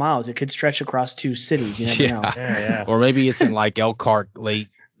 4.4 miles. It could stretch across 2 cities. You never know. Yeah. Or maybe it's in like Elkhart Lake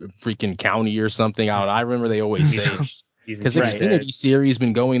freaking county or something. I remember they always say, because Xfinity Series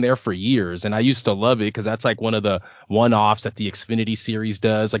been going there for years, and I used to love it because that's like one of the one-offs that the Xfinity Series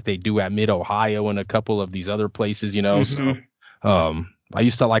does, like they do at Mid-Ohio and a couple of these other places, you know. So I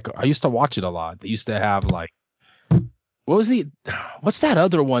used to watch it a lot. They used to have like, what's that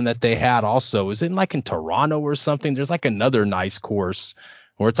other one that they had also? Is it like in Toronto or something? There's like another nice course,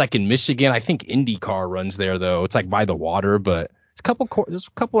 or it's like in Michigan. I think IndyCar runs there though. It's like by the water, but there's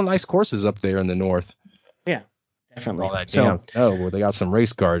a couple of nice courses up there in the north. Yeah, definitely. All that well, they got some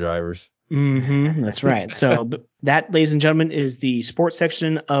race car drivers. That's right. So that, ladies and gentlemen, is the sports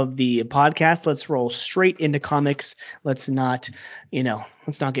section of the podcast. Let's roll straight into comics. Let's not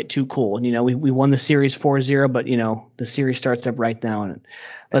get too cool. And, we won the series 4-0, but, the series starts up right now. And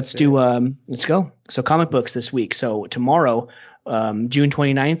let's go. So comic books this week. So tomorrow, June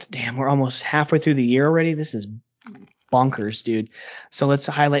 29th, damn, we're almost halfway through the year already. This is bonkers, dude. So let's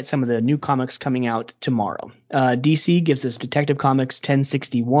highlight some of the new comics coming out tomorrow. DC gives us Detective Comics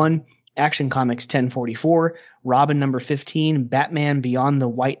 1061. Action Comics 1044, Robin number 15, Batman Beyond the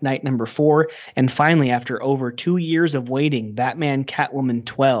White Knight number 4, and finally, after over 2 years of waiting, Batman Catwoman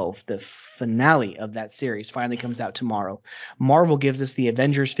 12, the finale of that series, finally comes out tomorrow. Marvel gives us the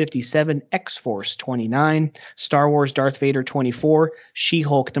Avengers 57, X-Force 29, Star Wars Darth Vader 24,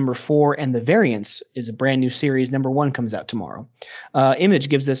 She-Hulk number 4, and The Variants is a brand new series. Number 1 comes out tomorrow. Image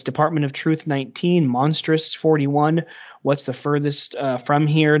gives us Department of Truth 19, Monstrous 41, What's the Furthest From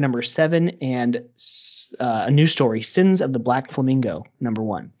Here, number 7, and a new story, Sins of the Black Flamingo, number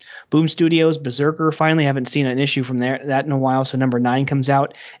 1. Boom Studios, Berserker, finally haven't seen an issue from that in a while, so number 9 comes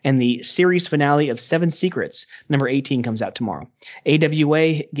out, and the series finale of 7 Secrets, number 18, comes out tomorrow.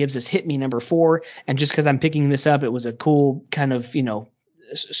 AWA gives us Hit Me, number 4, and just because I'm picking this up, it was a cool kind of,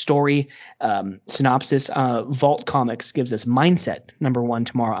 story synopsis. Vault Comics gives us Mindset, number 1,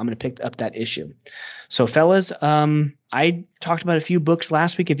 tomorrow. I'm going to pick up that issue. So, fellas, I talked about a few books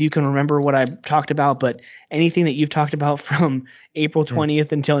last week, if you can remember what I talked about, but anything that you've talked about from April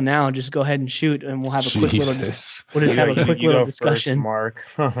 20th until now, just go ahead and shoot, and we'll have a quick little discussion. Go Mark.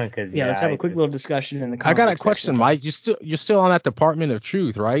 Let's have a quick little discussion in the I got a section. question, Mike. You're still on that Department of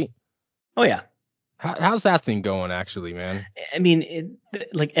Truth, right? Oh yeah. How's that thing going, actually, man? I mean,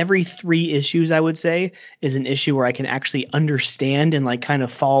 like every 3 issues, I would say, is an issue where I can actually understand and like kind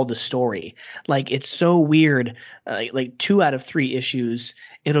of follow the story. Like it's so weird. Like 2 out of 3 issues,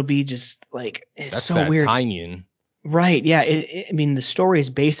 it'll be just like That's so weird. Tynion. Right. Yeah. I mean, the story is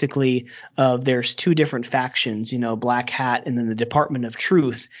basically there's 2 different factions, Black Hat and then the Department of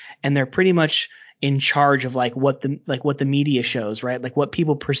Truth, and they're pretty much in charge of like what the media shows, right? Like what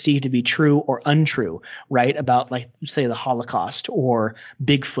people perceive to be true or untrue, right? About like say the Holocaust or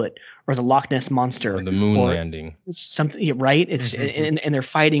Bigfoot or the Loch Ness monster or the moon landing. Something, right? It's and they're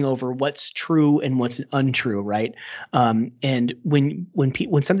fighting over what's true and what's untrue, right? And when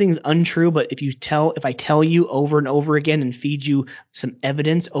something's untrue, but if I tell you over and over again and feed you some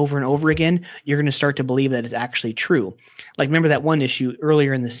evidence over and over again, you're going to start to believe that it's actually true. Like remember that one issue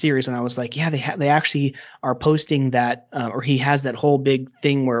earlier in the series when I was like, yeah, they actually are posting that, or he has that whole big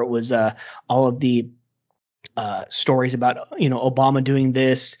thing where it was all of the stories about Obama doing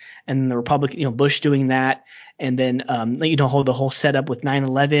this and the Republican Bush doing that, and then the whole setup with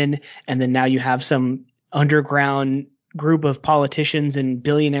 9/11, and then now you have some underground group of politicians and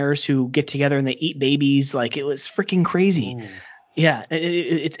billionaires who get together and they eat babies. Like it was freaking crazy. Ooh. Yeah,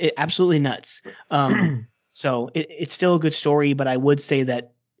 it's absolutely nuts. So it's still a good story, but I would say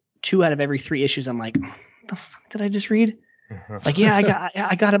that 2 out of every 3 issues, I'm like, what the fuck did I just read? Like, yeah,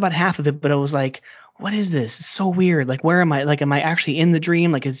 I got about half of it, but I was like, what is this? It's so weird. Like, where am I? Like, am I actually in the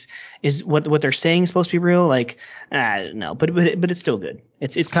dream? Like, is what they're saying supposed to be real? Like, no, but it's still good.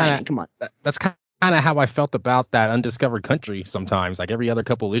 It's Tynion. Come on. That's kind of how I felt about that Undiscovered Country sometimes. Like every other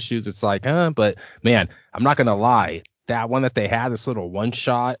couple issues, it's like, but man, I'm not gonna lie. That one that they had, this little one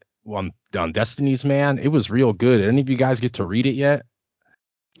shot on Destiny's Man, it was real good. Did any of you guys get to read it yet?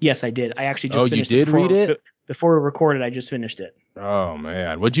 Yes, I did. I actually just finished it. Oh, you did read it? Before we recorded, I just finished it. Oh,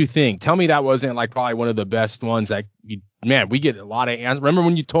 man. What'd you think? Tell me that wasn't like probably one of the best ones that we get a lot of answers. Remember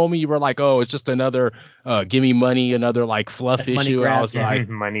when you told me you were like, oh, it's just another give me money, another like fluff issue. Grab, I was like,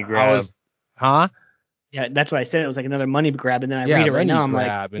 money grab. Huh? Yeah, that's what I said. It was like another money grab. And then I read it right now. I'm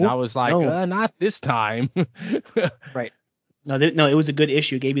like, and I was like, not this time. Right. No, it was a good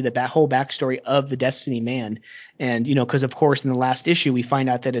issue. It gave you the whole backstory of the Destiny Man. And, because of course in the last issue, we find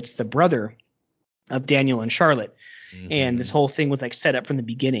out that it's the brother of Daniel and Charlotte. Mm-hmm. And this whole thing was like set up from the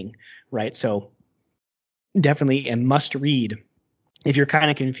beginning. Right. So definitely a must read. If you're kind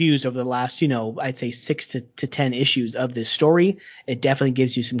of confused over the last, I'd say 6 to 10 issues of this story, it definitely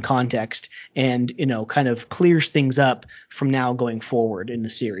gives you some context and, kind of clears things up from now going forward in the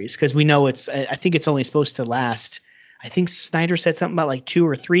series. Because we know I think it's only supposed to last. I think Snyder said something about like 2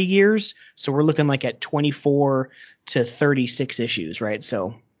 or 3 years. So we're looking like at 24 to 36 issues, right?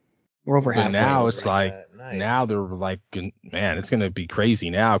 So we're over halfway. Now it's like, nice. Now they're like, man, it's going to be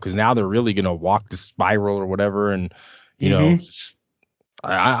crazy now because now they're really going to walk the spiral or whatever. And,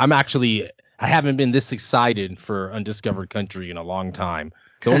 I haven't been this excited for Undiscovered Country in a long time.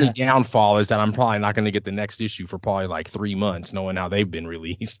 The only downfall is that I'm probably not going to get the next issue for probably like 3 months, knowing how they've been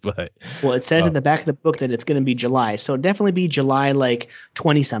released. But well, it says at the back of the book that it's going to be July, so it'll definitely be July like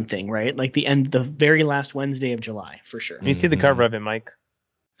 20 something, right? Like the very last Wednesday of July for sure. Can you see the cover of it, Mike?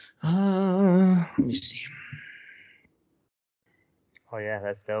 Let me see. Oh yeah,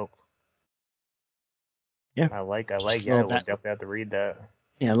 that's dope. Yeah, I like. Yeah, we'll definitely have to read that.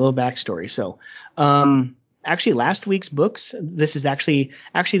 Yeah, a little backstory. So, actually, last week's books. This is actually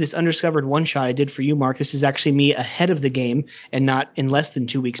this Undiscovered one shot I did for you, Mark. This is actually me ahead of the game and not in less than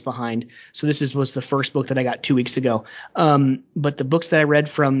 2 weeks behind. So this was the first book that I got 2 weeks ago. But the books that I read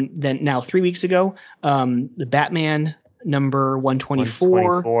from then now 3 weeks ago, the Batman number 124.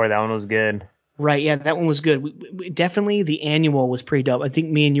 124. That one was good. Right, yeah, that one was good. We definitely, the annual was pretty dope. I think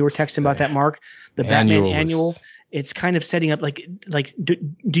me and you were texting about that, Mark. The Batman annual. It's kind of setting up like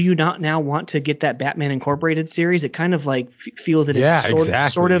do you not now want to get that Batman Incorporated series? It kind of like feels that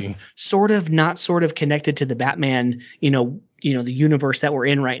it's sort of not sort of connected to the Batman, the universe that we're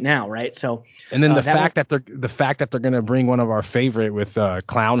in right now, right? So, and then the fact that they're going to bring one of our favorite with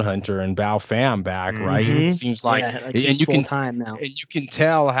Clown Hunter and Bao Pham back, right? It seems like, and you can time now, and you can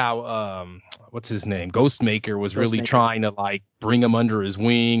tell how what's his name, Ghostmaker was really trying to like bring him under his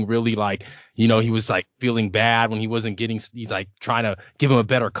wing, really like, you know, he was like feeling bad when he wasn't getting, he's like trying to give him a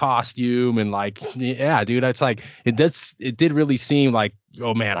better costume. And like, yeah, dude, it's like, it did really seem like,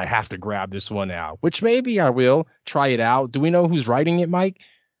 oh man, I have to grab this one out, which maybe I will try it out. Do we know who's writing it, Mike?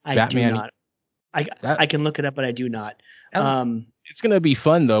 I do not. I can look it up, but I do not. It's going to be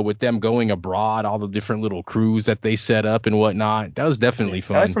fun though, with them going abroad, all the different little crews that they set up and whatnot. That was definitely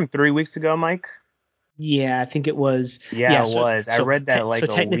fun. That was from 3 weeks ago, Mike. Yeah, I think it was. Yeah, it was. I read that like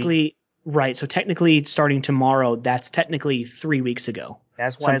so technically, right. So technically, starting tomorrow, that's technically 3 weeks ago.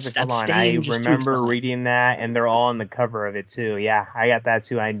 That's why it's hold on. I remember reading that, and they're all on the cover of it too. Yeah, I got that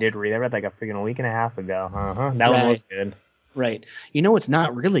too. I did read. I read like a freaking week and a half ago. That one was good. Right. You know what's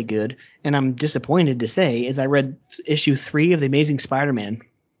not really good, and I'm disappointed to say, is I read issue 3 of The Amazing Spider-Man.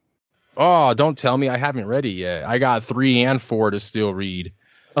 Oh, don't tell me I haven't read it yet. I got 3 and 4 to still read.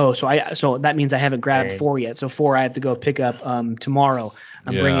 Oh, so that means I haven't grabbed 4 yet. So 4 I have to go pick up tomorrow.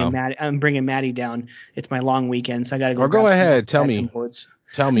 I'm bringing Maddie down. It's my long weekend, so I got to go. Or go ahead, tell me.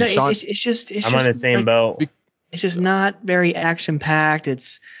 Tell me. No, Sean. It's just I'm on the same boat. It's just not very action packed.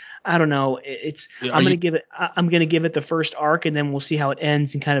 I don't know. I'm gonna give it the first arc, and then we'll see how it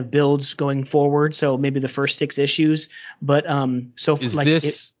ends and kind of builds going forward. So maybe the first 6 issues. But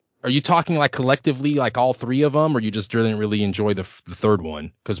are you talking like collectively, like all 3 of them, or you just didn't really enjoy the third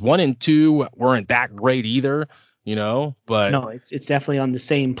one? Because 1 and 2 weren't that great either, you know. But no, it's definitely on the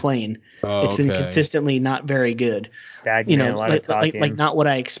same plane. It's been consistently not very good. Stagnant, you know, like not what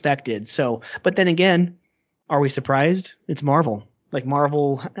I expected. So, but then again, are we surprised? It's Marvel. Like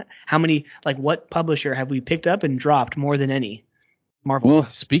Marvel, how many? Like what publisher have we picked up and dropped more than any? Marvel. Well,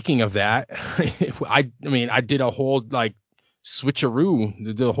 speaking of that, I did a whole like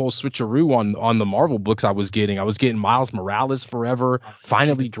switcheroo, the whole switcheroo on the Marvel books I was getting. I was getting Miles Morales Forever,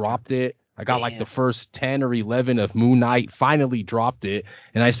 finally dropped it. I got like the first 10 or 11 of Moon Knight, finally dropped it.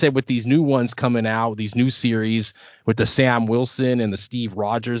 And I said with these new ones coming out, these new series with the Sam Wilson and the Steve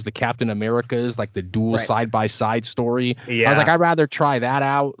Rogers, the Captain Americas, like the dual side-by-side story. Yeah. I was like, I'd rather try that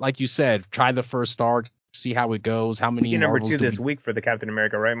out. Like you said, try the first arc, see how it goes. How many number 2 this week for the Captain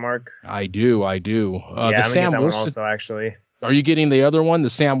America, right, Mark? I do. The Sam Wilson also, actually. Are you getting the other one, the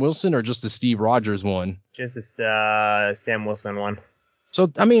Sam Wilson, or just the Steve Rogers one? Just the Sam Wilson one. So,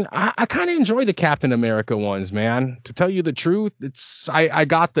 I mean, I kind of enjoy the Captain America ones, man. To tell you the truth, I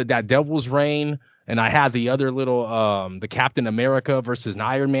got that Devil's Reign, and I had the other little the Captain America versus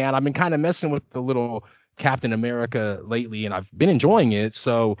Iron Man. I've been kind of messing with the little Captain America lately, and I've been enjoying it.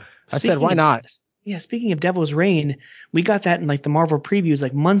 So I said, why not? Yeah, speaking of Devil's Reign, we got that in like the Marvel previews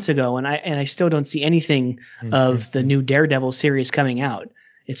like months ago, and I still don't see anything of the new Daredevil series coming out.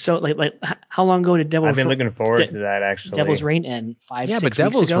 It's so like how long ago did Devil's? I've been looking forward to that actually. Devil's Reign end 5-6 weeks ago. Yeah, but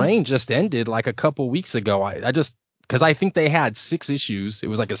Devil's Reign just ended like a couple weeks ago. I just because I think they had 6 issues. It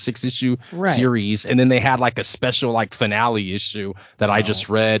was like a 6-issue series, and then they had like a special like finale issue that I just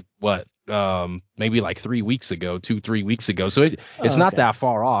read. Maybe like 3 weeks ago, 2-3 weeks ago. So it's not that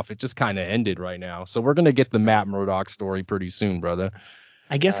far off. It just kind of ended right now. So we're gonna get the Matt Murdock story pretty soon, brother.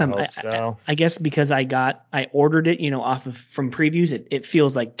 I guess I guess because I ordered it, you know, from previews. It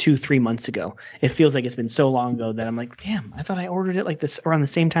feels like 2-3 months ago. It feels like it's been so long ago that I'm like, damn, I thought I ordered it like this around the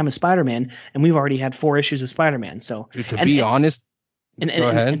same time as Spider-Man, and we've already had 4 issues of Spider-Man. So to be honest, go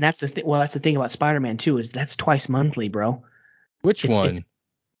ahead. And that's the thing. Well, that's the thing about Spider-Man too, is that's twice monthly, bro. Which one?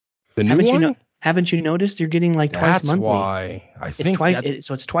 The new one? Haven't you noticed you're getting like twice monthly? That's why I think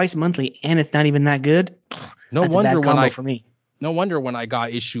so it's twice monthly, and it's not even that good. No wonder when I got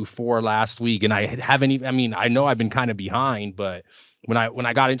issue 4 last week, and I haven't even. I mean, I know I've been kind of behind, but when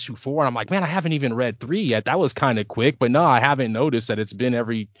I got issue 4, I'm like, man, I haven't even read 3 yet. That was kind of quick, but no, I haven't noticed that it's been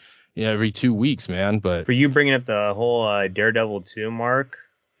every 2 weeks, man. But for you bringing up the whole Daredevil 2, Mark,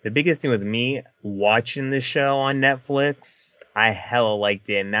 the biggest thing with me watching the show on Netflix, I hella liked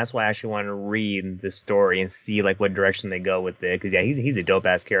it, and that's why I actually want to read the story and see like what direction they go with it. Because he's a dope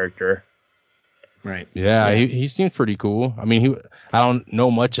ass character. Right. Yeah, he seems pretty cool. I mean, I don't know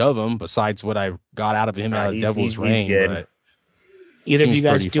much of him besides what I got out of him out of Devil's Reign. But either of you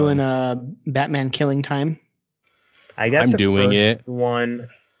guys doing Batman Killing Time? I'm doing it. One.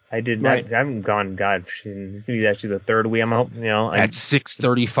 I did not. I haven't gone. God, this is actually the third week. I'm hoping, at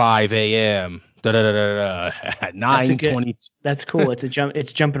 6:35 a.m. At 9:22. That's cool.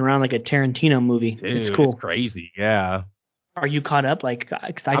 It's jumping around like a Tarantino movie. Dude, it's cool. It's crazy. Yeah. Are you caught up? Like,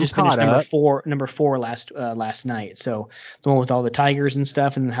 because I just finished number four last night. So the one with all the tigers and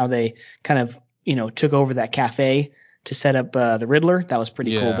stuff, and how they kind of took over that cafe to set up the Riddler. That was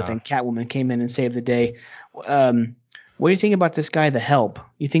pretty cool. But then Catwoman came in and saved the day. What do you think about this guy, The Help?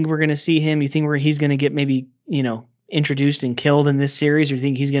 You think we're going to see him? You think he's going to get maybe introduced and killed in this series, or do you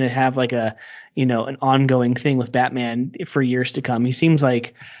think he's going to have like a, an ongoing thing with Batman for years to come? He seems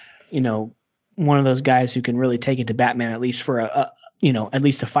like, one of those guys who can really take it to Batman, at least for at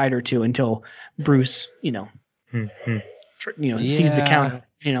least a fight or two until Bruce, sees the count,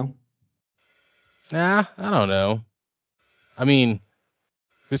 Nah, I don't know. I mean,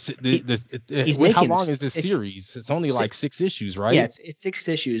 how long is this series? It's only like 6 issues, right? Yeah, it's 6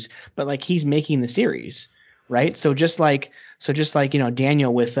 issues, but like he's making the series, right? So just like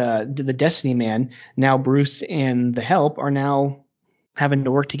Daniel with the Destiny Man, now Bruce and the Help are now having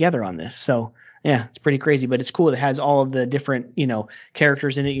to work together on this. So yeah, it's pretty crazy, but it's cool. It has all of the different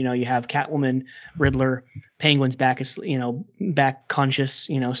characters in it. You have Catwoman, Riddler, Penguin's back conscious.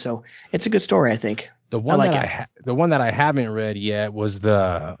 So it's a good story, I think. The one that I haven't read yet was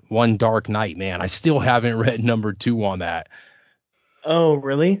the one Dark Knight, man. I still haven't read number 2 on that. Oh,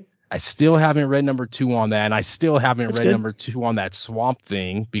 really? I still haven't read number 2 on that, and I still haven't read number 2 on that Swamp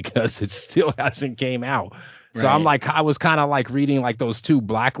Thing because it still hasn't came out. So I'm like, I was kind of like reading like those 2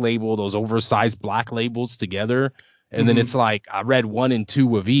 those oversized black labels together. And then it's like, I read 1 and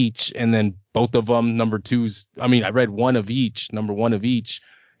 2 of each, and then both of them number 2s. I mean, I read number 1 of each.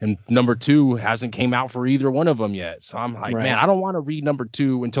 And number 2 hasn't came out for either one of them yet. So I'm like, man, I don't want to read number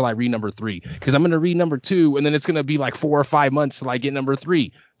 2 until I read number 3. Because I'm going to read number 2, and then it's going to be like 4 or 5 months till I get number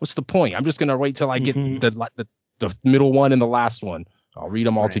 3. What's the point? I'm just going to wait till I get the middle one and the last one. I'll read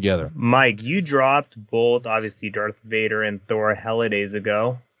them all together. Mike, you dropped both, obviously, Darth Vader and Thor hella days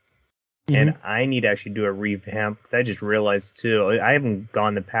ago. And I need to actually do a revamp, because I just realized, too, I haven't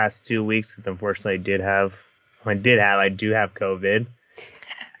gone the past 2 weeks, because unfortunately I do have COVID.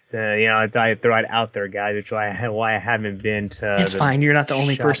 So, I thought I'd throw it out there, guys, which why I haven't been to. It's fine. You're not the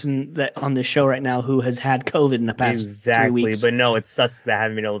only person that on this show right now who has had COVID in the past 3 weeks. But no, it sucks that I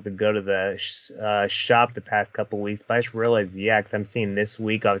haven't been able to go to the shop the past couple weeks. But I just realized, because I'm seeing this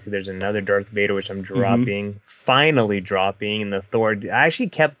week, obviously there's another Darth Vader, which I'm finally dropping, and the Thor. I actually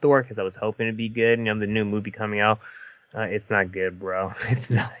kept Thor because I was hoping it'd be good. The new movie coming out. It's not good, bro. It's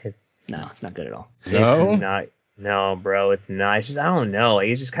not. No, it's not good at all. It's not. No, bro, it's not. It's just, I don't know.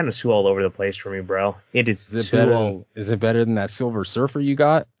 It's just kind of too all over the place for me, bro. Is it better than that Silver Surfer you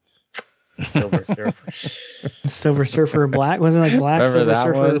got? Silver Surfer. Silver Surfer Black? Wasn't it like Black? Remember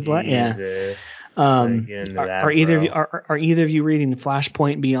Silver Surfer Black? Jesus. Yeah. Are either of you reading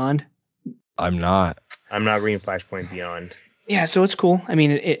Flashpoint Beyond? I'm not. I'm not reading Flashpoint Beyond. Yeah, so it's cool. I mean,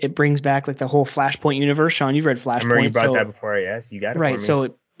 it brings back like the whole Flashpoint universe. Sean, you've read Flashpoint. I remember you brought that before. Yes, you got it. Right. For me. So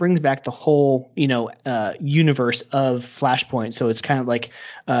it brings back the whole, universe of Flashpoint. So it's kind of like,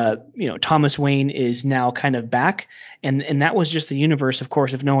 Thomas Wayne is now kind of back. And that was just the universe, of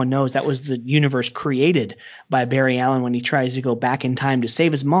course, if no one knows, that was the universe created by Barry Allen when he tries to go back in time to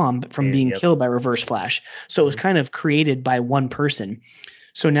save his mom from being killed by Reverse Flash. So it was kind of created by one person.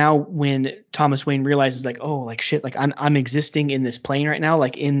 So now when Thomas Wayne realizes like, oh, like shit, like I'm existing in this plane right now,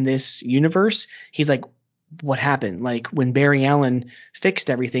 like in this universe, he's like, what happened? Like when Barry Allen fixed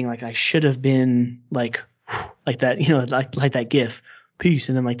everything, like I should have been like that, like that GIF, peace,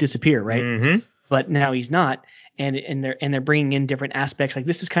 and then like disappear, right? Mm-hmm. But now he's not, and they're bringing in different aspects. Like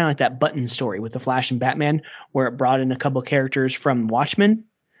this is kind of like that Button story with the Flash and Batman, where it brought in a couple characters from Watchmen.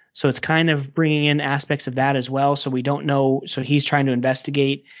 So it's kind of bringing in aspects of that as well. So we don't know. So he's trying to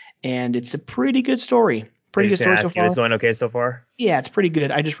investigate, and it's a pretty good story. Pretty good story so far. It's going okay so far? Yeah, it's pretty good.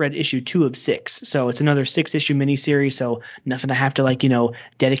 I just read issue 2 of 6. So it's another 6-issue miniseries. So nothing to have to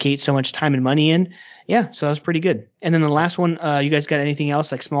dedicate so much time and money in. Yeah, so that was pretty good. And then the last one, you guys got anything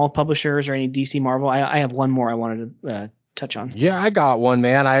else like small publishers or any DC Marvel? I have one more I wanted to touch on. Yeah, I got one,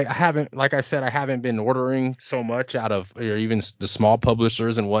 man. I haven't, like I said, I haven't been ordering so much out of or even the small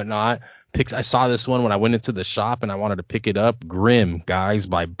publishers and whatnot. I saw this one when I went into the shop and I wanted to pick it up. Grimm, guys,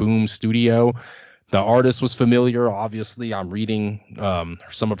 by Boom Studio. The artist was familiar. Obviously, I'm reading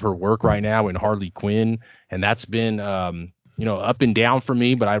some of her work right now in Harley Quinn, and that's been up and down for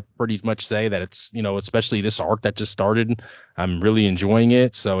me. But I pretty much say that it's especially this arc that just started, I'm really enjoying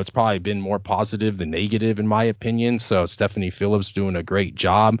it. So it's probably been more positive than negative in my opinion. So Stephanie Phillips doing a great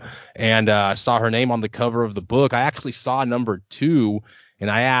job, and I saw her name on the cover of the book. I actually saw number 2. And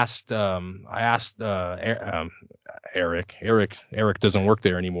I asked Eric. Eric doesn't work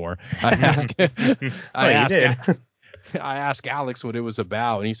there anymore. I asked Alex what it was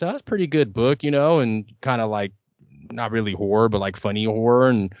about, and he said, that's a pretty good book, and kind of like not really horror, but like funny horror.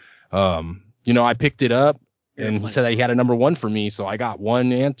 And, I picked it up and he said that he had a number 1 for me. So I got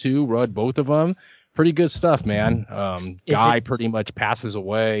 1 and 2, read both of them. Pretty good stuff, man. Guy pretty much passes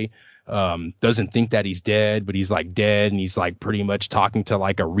away. Doesn't think that he's dead, but he's like dead, and he's like pretty much talking to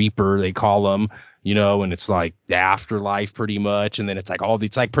like a reaper, they call him, and it's like the afterlife pretty much. And then it's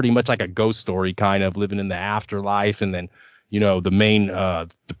like pretty much like a ghost story, kind of living in the afterlife. And then, the main,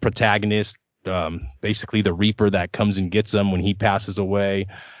 the protagonist, basically the Reaper that comes and gets him when he passes away,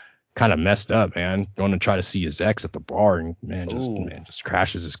 kind of messed up, man, going to try to see his ex at the bar, and just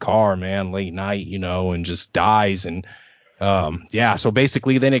crashes his car, man, late night, and just dies. And so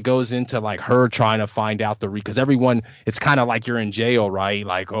basically then it goes into like her trying to find out because everyone, it's kind of like you're in jail, right?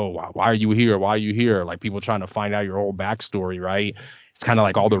 Like, oh, why are you here? Why are you here? Like people trying to find out your whole backstory, right? It's kind of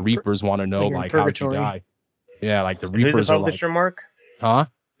like all the Reapers want to know, like how'd you die? Yeah, like the Reapers who's the publisher, are like, Mark? huh?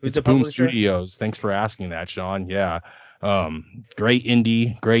 Who's It's the Boom publisher? Studios. Thanks for asking that, Sean. Yeah. Great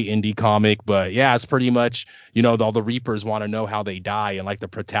indie comic, but yeah, it's pretty much, all the Reapers want to know how they die, and like the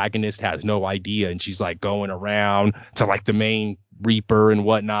protagonist has no idea, and she's like going around to like the main Reaper and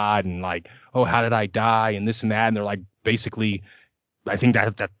whatnot, and like, oh, how did I die, and this and that, and they're like, basically, I think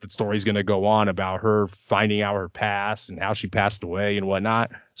that the story's gonna go on about her finding out her past and how she passed away and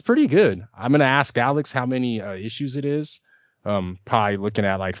whatnot. It's pretty good. I'm gonna ask Alex how many issues it is. Probably looking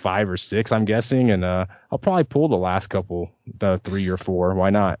at like 5 or 6, I'm guessing, and I'll probably pull the last couple, the 3 or 4. Why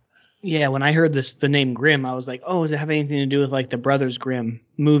not? Yeah, when I heard the name Grimm, I was like, oh, does it have anything to do with like the Brothers Grimm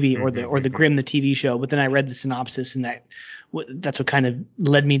movie or the Grimm the TV show? But then I read the synopsis, and that's what kind of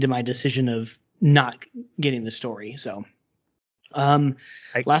led me to my decision of not getting the story. So,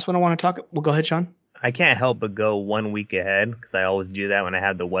 last one I want to talk. Well, go ahead, Sean. I can't help but go 1 week ahead because I always do that when I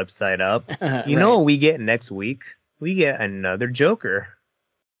have the website up. You Right. know what we get next week? We get another Joker.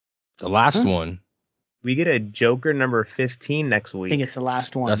 The last one. We get a Joker number 15 next week. I think it's the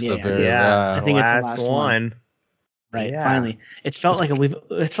last one. That's yeah, the very I think it's the last one. Right, Yeah. finally. It's felt like we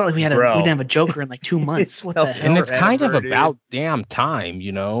didn't have a Joker in like 2 months. What the hell? And it's kind of dude. about damn time,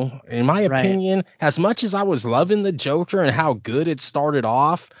 In my opinion, as much as I was loving the Joker and how good it started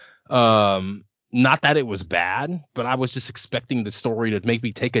off, not that it was bad, but I was just expecting the story to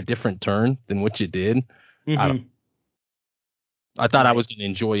maybe take a different turn than which it did. Mm-hmm. I thought I was going to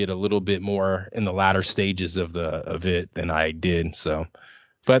enjoy it a little bit more in the latter stages of it than I did. So,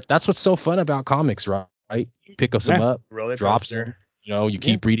 but that's what's so fun about comics, right? You pick up some up, drop some. You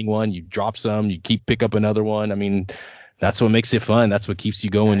keep reading one, you drop some, you pick up another one. I mean, that's what makes it fun. That's what keeps you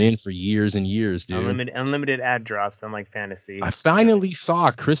going in for years and years, dude. Unlimited ad drops on like fantasy. I finally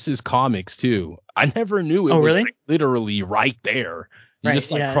saw Chris's comics too. I never knew it was like literally right there. You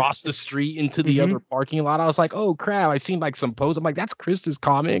just cross the street into the other parking lot. I was like, oh crap! I seen like some posts. I'm like, that's Chris's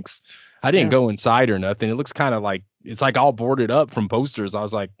comics. I didn't go inside or nothing. It looks kind of like it's like all boarded up from posters. I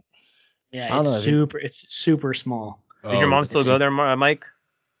was like, yeah, it's super small. Did your mom still go there, Mike?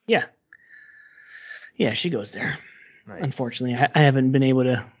 Yeah, she goes there. Nice. Unfortunately, I haven't been able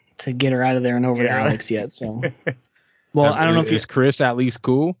to get her out of there and over to Alex yet. So, well, I don't know if is Chris at least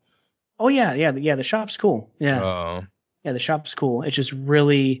cool? Oh yeah. The shop's cool. Yeah. Yeah, the shop's cool. It's just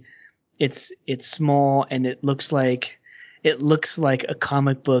really, it's small, and it looks like a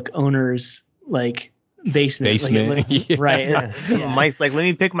comic book owner's like basement. Right. Yeah. Mike's like, let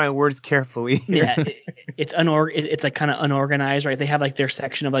me pick my words carefully. Yeah, it's it's like kind of unorganized, right? They have like their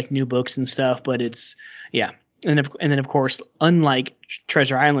section of like new books and stuff, but it's And then of course, unlike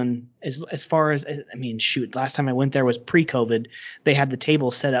Treasure Island, as far as, I mean, shoot, last time I went there was pre-COVID. They had the table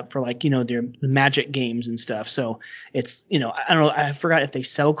set up for like, the Magic games and stuff. So it's, I don't know, I forgot if they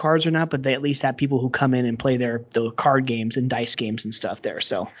sell cards or not, but they at least have people who come in and play the card games and dice games and stuff there.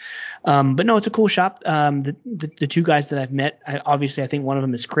 So, but no, it's a cool shop. The two guys that I've met, obviously I think one of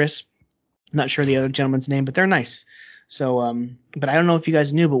them is Chris. I'm not sure the other gentleman's name, but they're nice. So, but I don't know if you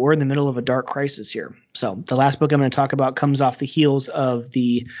guys knew, but we're in the middle of a dark crisis here. So the last book I'm going to talk about comes off the heels of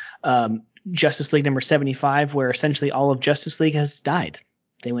the Justice League number 75, where essentially all of Justice League has died.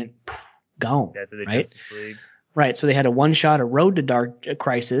 They went gone. Right? Justice League. Right. So they had a one-shot, a Road to Dark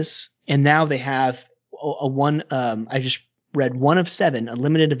Crisis, and now they have a one. I just read 1 of 7, a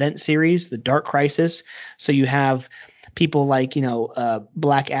limited event series, the Dark Crisis. So you have people like,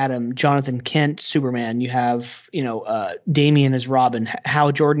 Black Adam, Jonathan Kent, Superman. You have, Damian as Robin,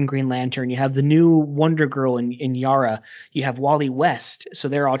 Hal Jordan, Green Lantern. You have the new Wonder Girl in Yara. You have Wally West. So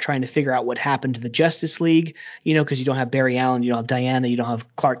they're all trying to figure out what happened to the Justice League, because you don't have Barry Allen, you don't have Diana, you don't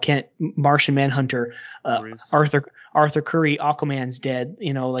have Clark Kent, Martian Manhunter, Arthur Curry, Aquaman's dead.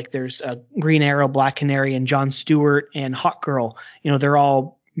 Like there's Green Arrow, Black Canary, and Jon Stewart and Hawkgirl. They're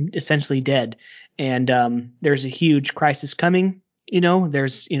all essentially dead. And there's a huge crisis coming.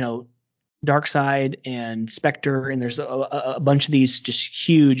 There's Darkseid and Spectre, and there's a bunch of these just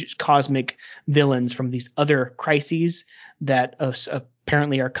huge cosmic villains from these other crises that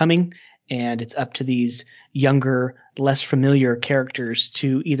apparently are coming. And it's up to these younger, less familiar characters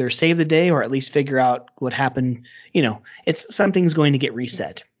to either save the day or at least figure out what happened. You know, it's something's going to get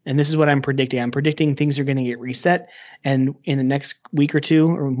reset. And this is what I'm predicting. I'm predicting things are going to get reset. And in the next week or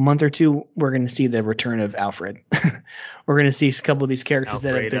two or month or two, we're going to see the return of Alfred. We're going to see a couple of these characters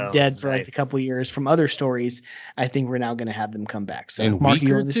that have been dead for like a couple of years from other stories. I think we're now going to have them come back. So, in a week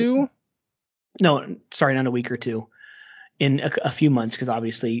or two? No, sorry, not a week or two. In a few months, because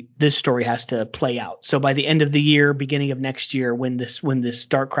obviously this story has to play out. So by the end of the year, beginning of next year, when this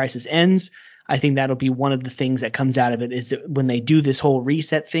Dark Crisis ends, I think that'll be one of the things that comes out of it. Is that when they do this whole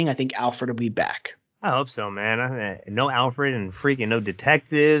reset thing, I think Alfred will be back. I hope so, man. No Alfred and freaking no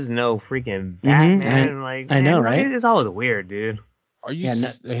detectives, no freaking Batman. I know, right? It's always weird, dude. Are you?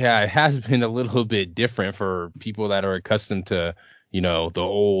 Yeah, it has been a little bit different for people that are accustomed to, you know, the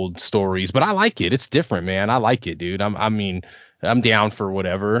old stories, but I like it. It's different, man. I like it, dude. I'm down for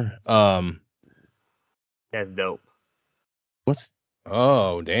whatever. That's dope.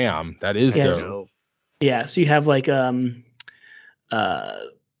 Oh, damn. That is dope. Yeah. So you have like, what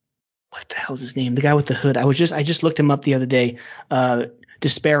the hell's his name? The guy with the hood. I just looked him up the other day.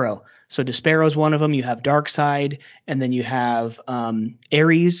 Despero. So Despero is one of them. You have Darkseid, and then you have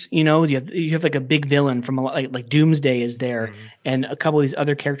Ares. You know, you have like a big villain from like Doomsday is there, and a couple of these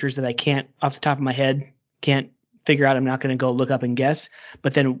other characters that I can't off the top of my head can't figure out. I'm not going to go look up and guess.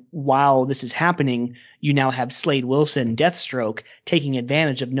 But then while this is happening, you now have Slade Wilson, Deathstroke, taking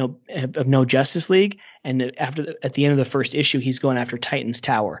advantage of no Justice League, and at the end of the first issue, he's going after Titan's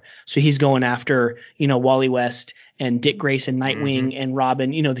Tower. So he's going after Wally West and Dick Grayson, Nightwing, and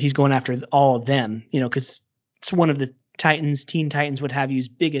Robin. He's going after all of them. Because it's one of the Teen Titans, what have you's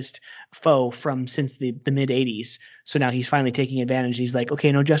biggest foe since the mid '80s. So now he's finally taking advantage. He's like,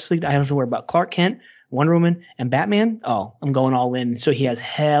 okay, no Justice League. I don't have to worry about Clark Kent, Wonder Woman, and Batman. Oh, I'm going all in. So he has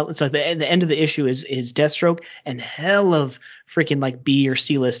hell. So the end of the issue is Deathstroke and hell of freaking like B or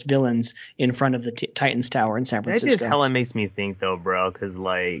C list villains in front of the Titans Tower in San Francisco. That just hella makes me think though, bro, because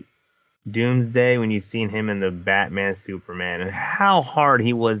like Doomsday, when you've seen him in the Batman Superman and how hard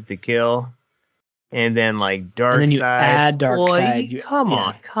he was to kill, and then like Darkseid, and then you add Darkseid. Come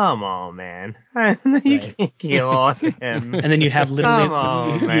on, man. You can't kill all him. And then you have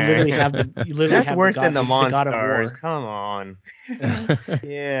literally, That's worse than the Monstars. Come on.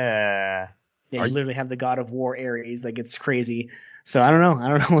 Yeah. Yeah, you literally have the God of War Ares. Like, it's crazy. So I don't know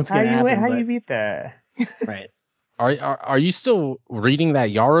what's gonna happen. How you beat that? Right. Are you still reading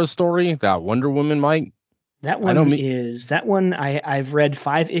that Yara story, that Wonder Woman, Mike? That one I've read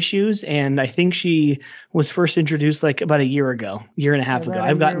 5 issues, and I think she was first introduced like about a year and a half ago.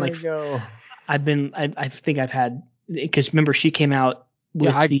 I've gotten like I think I've had, because remember she came out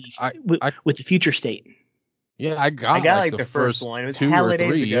with with the Future State. Yeah, I got like the first one. It was 2 or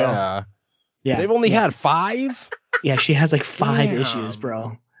 3. Yeah. They've only had 5. Yeah, she has like 5 issues,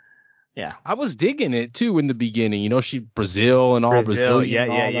 bro. Yeah, I was digging it too in the beginning. She Brazil and all Brazilian.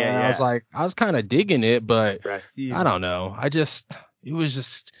 Yeah. I was kind of digging it, but I don't know. I don't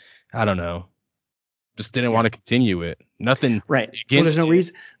know. Just didn't want to continue it. Nothing. Right. Well, there's no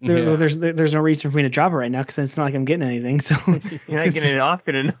reason. There's no reason for me to drop it right now because it's not like I'm getting anything. So you're not getting it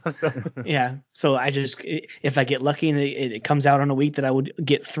often enough. So. Yeah. So if I get lucky and it comes out on a week that I would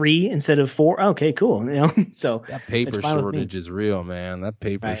get 3 instead of 4. Okay, cool. So that paper shortage is real, man. That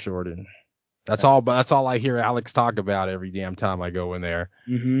paper shortage. That's all I hear Alex talk about every damn time I go in there.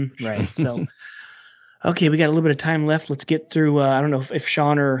 Mm-hmm. Right. So. Okay, we got a little bit of time left. Let's get through. I don't know if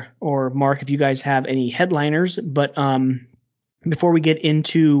Sean or Mark, if you guys have any headliners, but before we get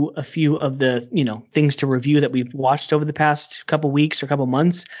into a few of the things to review that we've watched over the past couple weeks or couple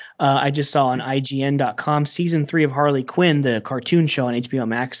months, I just saw on IGN.com season 3 of Harley Quinn, the cartoon show on HBO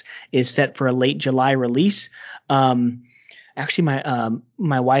Max, is set for a late July release. Actually,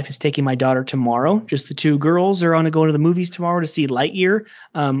 my wife is taking my daughter tomorrow. Just the 2 girls are going to go to the movies tomorrow to see Lightyear.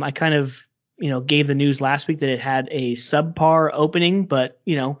 I kind of gave the news last week that it had a subpar opening, but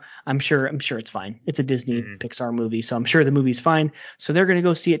I'm sure it's fine. It's a Disney Pixar movie, so I'm sure the movie's fine. So they're going to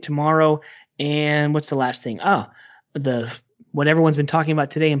go see it tomorrow. And what's the last thing? What everyone's been talking about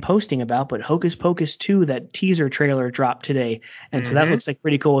today and posting about, but Hocus Pocus 2, that teaser trailer dropped today, and so that looks like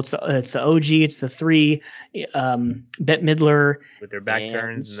pretty cool. It's the OG. It's the 3, Bette Midler with their back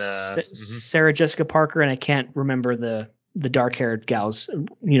turns, Sarah Jessica Parker, and I can't remember the dark-haired gal's,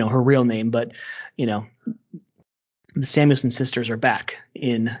 her real name, but the Samuelson sisters are back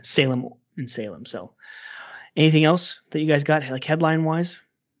in Salem. So anything else that you guys got, like headline wise?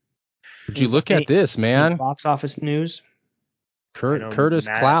 Would you look at this, man? Box office news. Curtis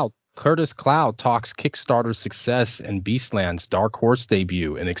Curtis Cloud talks Kickstarter success and Beastland's Dark Horse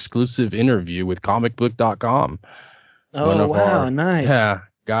debut, an exclusive interview with comicbook.com. Oh, wow, nice. Yeah,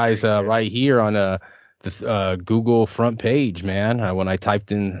 guys, right here on the Google front page, man. When I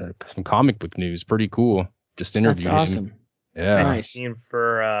typed in some comic book news, pretty cool. Just interviewed him. That's awesome. Yeah. Nice.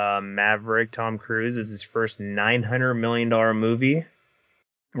 For Maverick, Tom Cruise is his first $900 million movie.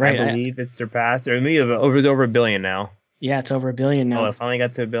 Right. I believe it's surpassed. Or maybe it was over $1 billion now. Yeah, it's over $1 billion now. Oh, it finally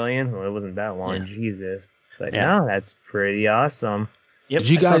got to $1 billion? Well, it wasn't that long. Yeah. Jesus. But no, that's pretty awesome. Yep, Did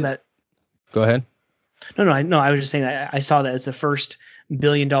you guys... saw that. Go ahead. No, I was just saying that I saw that it's the first $1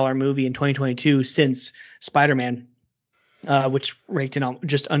 billion movie in 2022 since Spider-Man, which raked in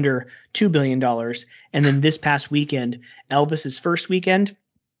just under $2 billion. And then this past weekend, Elvis's first weekend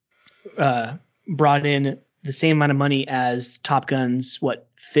brought in the same amount of money as Top Gun's,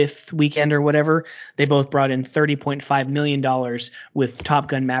 fifth weekend or whatever. They both brought in $30.5 million with Top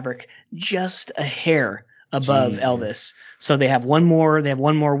Gun Maverick, just a hair above Elvis. So they have one more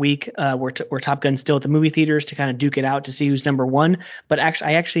week where Top Gun's still at the movie theaters to kind of duke it out to see who's number one. But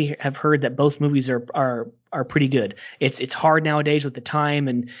I actually have heard that both movies are pretty good. It's hard nowadays with the time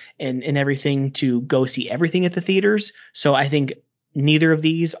and everything to go see everything at the theaters. So I think neither of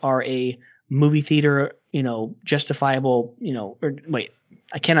these are a movie theater, justifiable,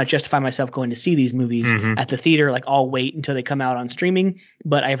 I cannot justify myself going to see these movies at the theater. Like, I'll wait until they come out on streaming,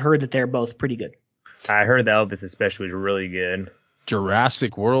 but I've heard that they're both pretty good. I heard that Elvis especially was really good.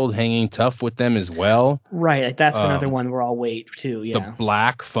 Jurassic World hanging tough with them as well. Right. Like, that's another one where I'll wait too. Yeah. The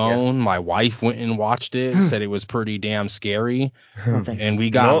Black Phone. Yeah. My wife went and watched it, said it was pretty damn scary. And we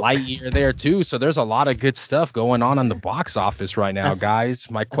got Lightyear there too. So there's a lot of good stuff going on the box office right now, guys.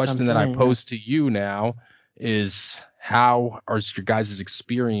 My question that I pose to you now is, how has your guys'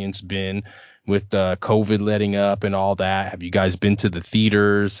 experience been with COVID letting up and all that? Have you guys been to the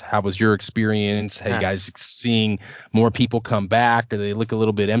theaters? How was your experience? Have you guys seeing more people come back? Do they look a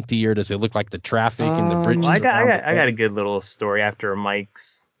little bit emptier? Does it look like the traffic and the bridges? I got a good little story after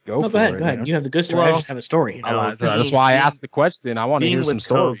Mike's. Go ahead. You have the good story. I just have a story. That's why I asked the question. I want to hear some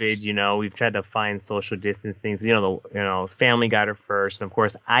stories. COVID, we've tried to find social distance things. Family got it first, and of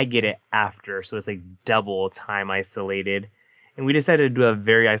course I get it after, so it's like double time isolated. And we decided to do a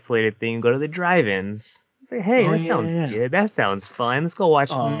very isolated thing, go to the drive-ins. It's like, hey, sounds good. That sounds fun. Let's go watch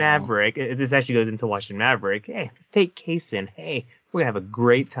Maverick. This actually goes into watching Maverick. Hey, let's take Kaysen. Hey, we're going to have a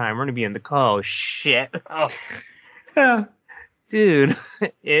great time. We're going to be in the car. Oh, shit. Oh. Dude,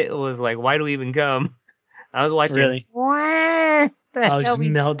 it was like, why do we even come? I was watching. Really? Just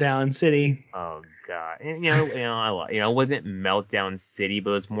Meltdown City. Oh, God. And, it wasn't Meltdown City, but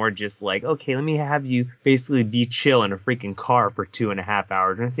it was more just like, okay, let me have you basically be chill in a freaking car for 2.5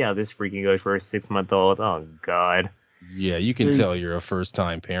 hours and see how this freaking goes for a 6-month-old. Oh, God. Yeah, you can tell you're a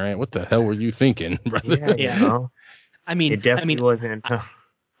first-time parent. What the hell were you thinking? Yeah. I mean, it definitely wasn't.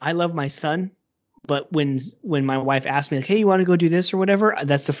 I love my son, but when my wife asked me, like, hey, you want to go do this or whatever,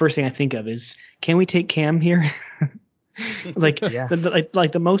 that's the first thing I think of is, can we take Cam here?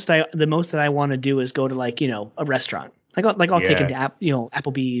 The most that I want to do is go to a restaurant. I'll take him to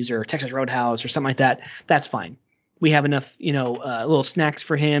Applebee's or Texas Roadhouse or something like that. That's fine. We have enough little snacks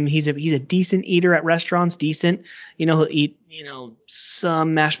for him. He's a decent eater at restaurants. Decent. He'll eat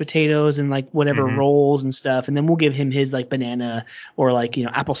some mashed potatoes and whatever rolls and stuff, and then we'll give him his banana or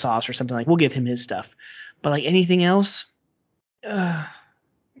applesauce or something. We'll give him his stuff. But anything else, I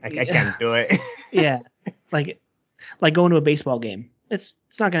can't do it. Yeah, like going to a baseball game. It's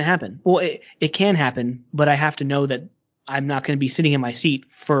not going to happen. Well, it can happen, but I have to know that I'm not going to be sitting in my seat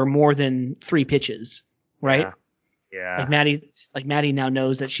for more than 3 pitches, right? Yeah. Maddie now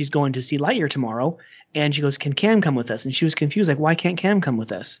knows that she's going to see Lightyear tomorrow, and she goes, "Can Cam come with us?" And she was confused, why can't Cam come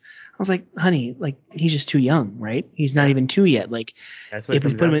with us? I was like, "Honey, he's just too young, right? He's not even 2 yet. That's what if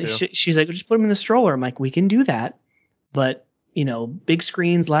we put him in," she's like, "Just put him in the stroller." I'm like, "We can do that, but big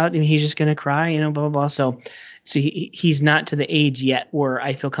screens, loud, and he's just gonna cry, blah blah blah." So he's not to the age yet where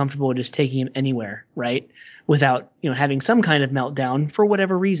I feel comfortable just taking him anywhere, right? Without having some kind of meltdown for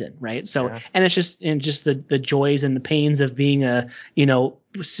whatever reason, right? So and it's just the joys and the pains of being a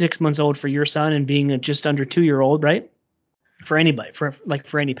 6 months old for your son and being a just under 2-year-old, right? For anybody,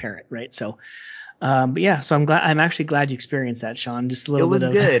 for any parent, right? So but yeah, so I'm actually glad you experienced that, Sean. Just a little bit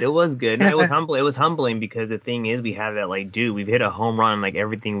of It was good. No, it was humbling because the thing is, we have that we've hit a home run on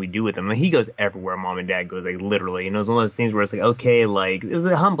everything we do with him. He goes everywhere. Mom and Dad goes literally. It's one of those things where it's okay, it was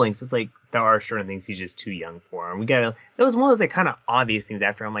humbling. So it's there are certain things he's just too young for, and it was one of those kind of obvious things.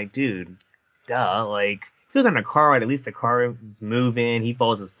 After I'm like, dude, duh, he was on a car ride. At least the car is moving. He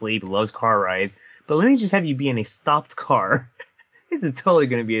falls asleep. Loves car rides. But let me just have you be in a stopped car. This is totally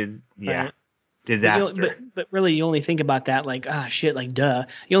going to be disaster. But really, you only think about that like, shit, like, duh.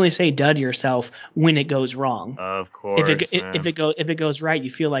 You only say duh to yourself when it goes wrong. Of course, if it goes right, you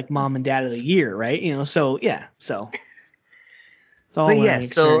feel like mom and dad of the year, right? So yeah, so. It's all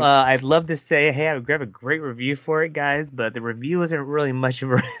so I'd love to say, hey, I would grab a great review for it, guys, but the review isn't really much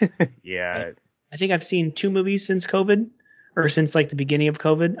of a I think I've seen 2 movies since COVID, or since like the beginning of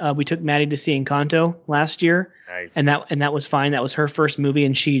COVID. We took Maddie to see Encanto last year, nice. and that was fine. That was her first movie,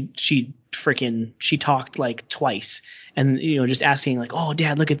 and she talked like twice, and just asking like, "Oh,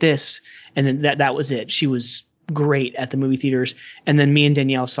 Dad, look at this," and then that was it. She was great at the movie theaters, and then me and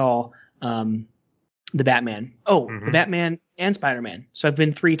Danielle saw the Batman. The Batman and Spider-Man. So I've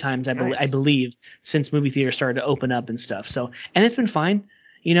been 3 times, I believe, since movie theaters started to open up and stuff. So, and it's been fine.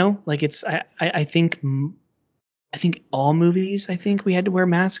 Like it's, I think all movies, we had to wear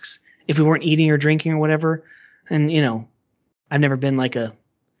masks if we weren't eating or drinking or whatever. And, I've never been like a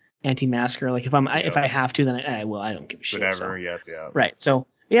anti-masker. Like if I have to, then I will. I don't give a shit. Whatever. So. Yep. Right. So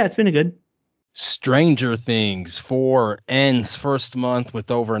yeah, it's been a good. Stranger Things 4 ends first month with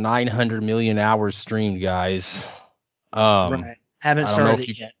over 900 million hours streamed, guys. Right. Haven't started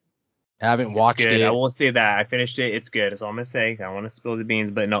it yet. Haven't watched it. I will say that I finished it. It's good. That's all I'm gonna say. I don't want to spill the beans,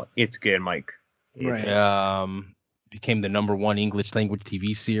 but no, it's good, Mike. Right. Became the number 1 English language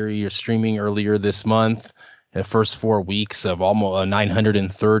TV series streaming earlier this month. The first 4 weeks of almost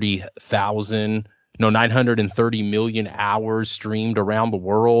 930 million hours streamed around the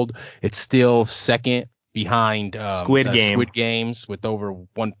world. It's still second behind Squid Games with over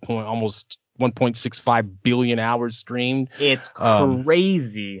almost 1.65 billion hours streamed. It's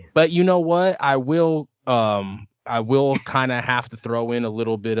crazy. But you know what? I will kind of have to throw in a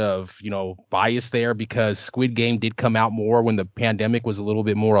little bit of, bias there, because Squid Game did come out more when the pandemic was a little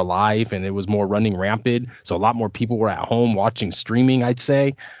bit more alive and it was more running rampant. So a lot more people were at home watching streaming, I'd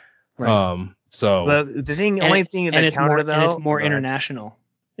say. Right. So but the only thing that it's more international.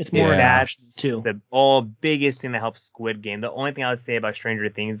 It's more international too. The biggest thing that helps Squid Game. The only thing I would say about Stranger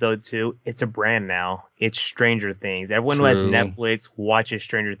Things though too, it's a brand now. It's Stranger Things. Everyone who has Netflix watches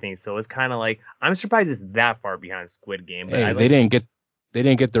Stranger Things, so it's kind of like I'm surprised it's that far behind Squid Game. But they didn't get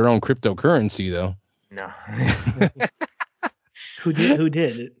their own cryptocurrency though. No. Who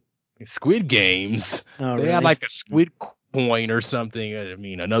did? Squid Games. Oh, they had like a Squid Coin or something. I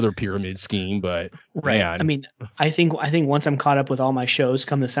mean, another pyramid scheme, but right. Man. I mean, I think once I'm caught up with all my shows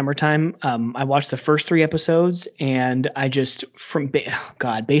come the summertime, I watched the first 3 episodes, and I just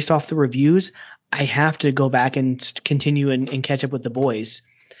based off the reviews, I have to go back and continue and catch up with The Boys.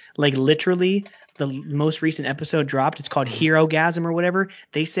 Like literally, the most recent episode dropped. It's called Herogasm or whatever.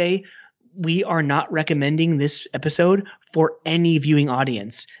 They say, we are not recommending this episode for any viewing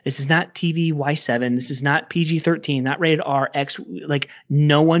audience. This is not TV Y7. This is not PG-13, not rated R, X. Like,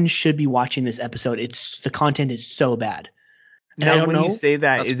 no one should be watching this episode. The content is so bad. And now, when you say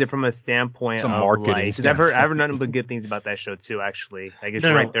that, is it from a standpoint of marketing? Because I've heard nothing but good things about that show too. Actually, like it's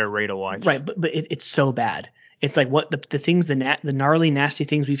right there, ready to watch. Right, but it's so bad. It's like what the things, the gnarly, nasty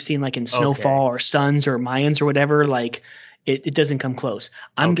things we've seen, like in Snowfall or Sons or Mayans or whatever. Like, it doesn't come close.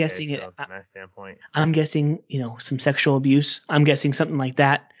 I'm guessing from that standpoint. I'm guessing, some sexual abuse. I'm guessing something like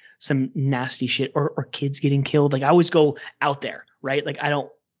that, some nasty shit, or kids getting killed. Like, I always go out there, right? Like, I don't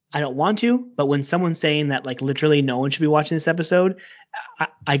want to, but when someone's saying that, like, literally no one should be watching this episode,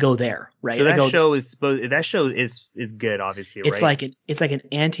 I go there, right? So that show is good, obviously, right? It's like an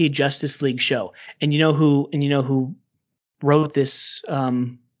anti-Justice League show. And you know who wrote this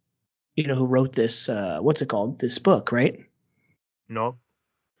what's it called? This book, right? No.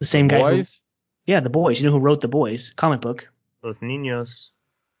 The same guy. Boys? The Boys. You know who wrote The Boys comic book? Los Niños.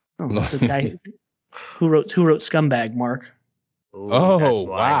 Oh, the guy who wrote Scumbag, Mark. Ooh, oh,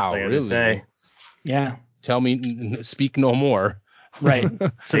 wow, really? Yeah. Tell me, speak no more. Right.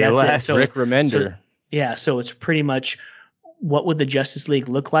 So that's it. So, Rick Remender. So it's pretty much, what would the Justice League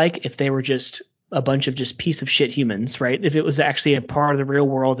look like if they were just a bunch of just piece of shit humans, right? If it was actually a part of the real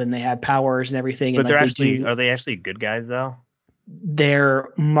world and they had powers and everything. But are they actually good guys though? They're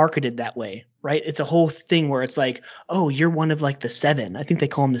marketed that way, right? It's a whole thing where it's like, oh, you're one of like the 7. I think they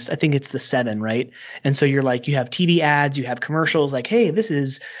call them this. I think it's the 7, right? And so you're like, you have TV ads, you have commercials, like, hey, this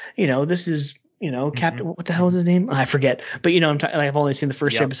is Captain. What the hell is his name? I forget. But I've only seen the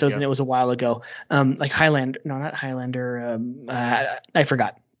first 2 episodes, and it was a while ago. Like Highlander. No, not Highlander. I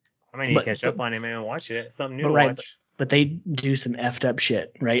forgot. I might need to catch up on it, man, and watch it. Something new to watch. But they do some effed up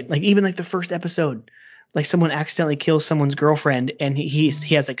shit, right? Like even like the first episode. like someone accidentally kills someone's girlfriend, and he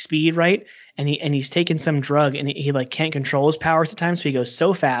has like speed, right? And he's taken some drug, and he like can't control his powers at times, so he goes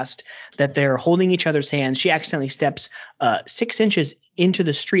so fast that they're holding each other's hands. She accidentally steps 6 inches into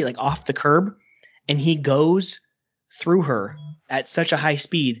the street, like off the curb, and he goes through her at such a high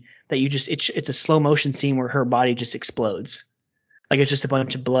speed that it's a slow motion scene where her body just explodes. Like it's just a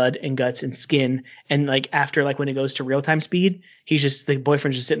bunch of blood and guts and skin. And like after, like when it goes to real time speed, the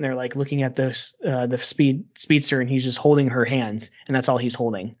boyfriend's just sitting there like looking at the speedster, and he's just holding her hands, and that's all he's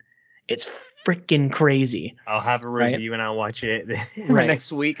holding. It's freaking crazy. I'll have a review and I'll watch it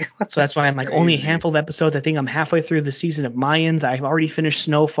next week. So that's why I'm like only a handful of episodes. I think I'm halfway through the season of Mayans. I've already finished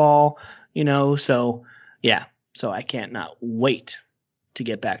Snowfall, so yeah. So I can't not wait to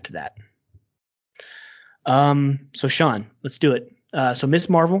get back to that. So Sean, let's do it. So Ms.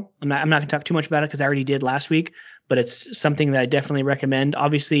 Marvel, I'm not going to talk too much about it because I already did last week, but it's something that I definitely recommend.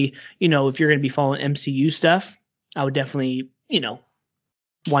 Obviously, if you're going to be following MCU stuff, I would definitely,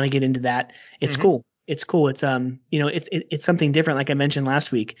 want to get into that. It's cool. It's cool. It's it's something different. Like I mentioned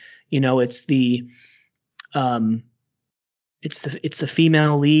last week, it's the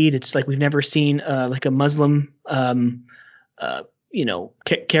female lead. It's like we've never seen like a Muslim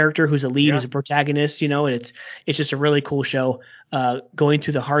character who's a lead, who's a protagonist, and it's just a really cool show, going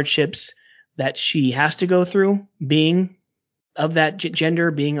through the hardships that she has to go through being of that gender,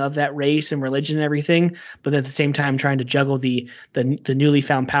 being of that race and religion and everything, but at the same time trying to juggle the newly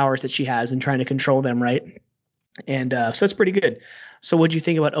found powers that she has and trying to control them, right? And so that's pretty good. So what'd you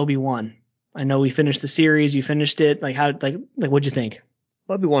think about Obi-Wan? I know we finished the series, you finished it. Like what'd you think?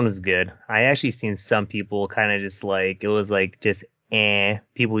 Obi-Wan was good. I actually seen some people kind of just like, it was like just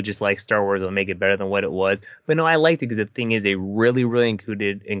people who just like Star Wars will make it better than what it was. But no, I liked it because the thing is, they really, really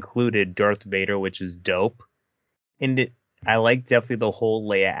included Darth Vader, which is dope. And I like definitely the whole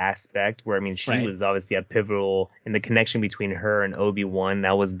Leia aspect, where, I mean, she was obviously a pivotal in the connection between her and Obi-Wan.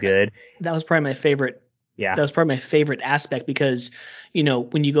 That was good. That was probably my favorite. Yeah. That was probably my favorite aspect because,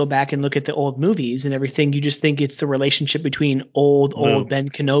 when you go back and look at the old movies and everything, you just think it's the relationship between old Ben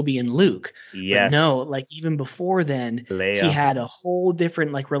Kenobi and Luke. Yes. But no, like even before then, Leia. He had a whole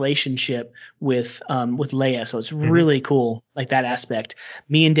different like relationship with Leia. So it's really cool, like that aspect.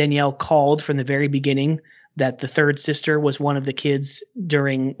 Me and Danielle called from the very beginning that the third sister was one of the kids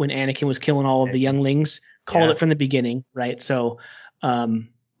during when Anakin was killing all of the younglings. Called it from the beginning, right? So,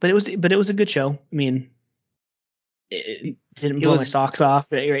 but it was a good show. I mean, it didn't blow my socks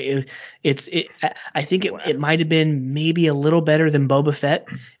off. I think it might have been maybe a little better than Boba Fett,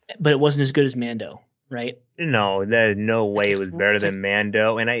 but it wasn't as good as Mando, right? No, there's no way it was better than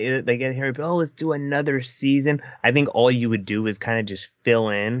Mando. And they get here, let's do another season. I think all you would do is kind of just fill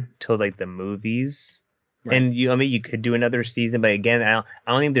in till like the movies. Right. And you could do another season, but again, I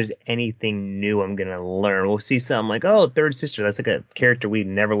don't think there's anything new I'm gonna learn. We'll see something like, third sister. That's like a character we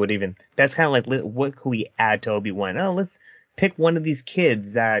never would even. That's kind of like, what could we add to Obi-Wan? Oh, let's pick one of these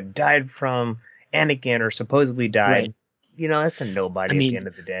kids that died from Anakin or supposedly died. Right. That's a nobody at the end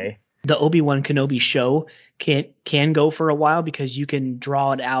of the day. The Obi-Wan Kenobi show can go for a while because you can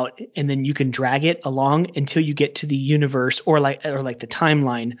draw it out and then you can drag it along until you get to the universe or like the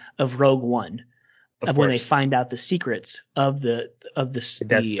timeline of Rogue One. Of when they find out the secrets of the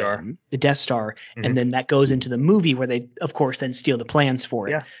Death Star, and then that goes into the movie where they, of course, then steal the plans for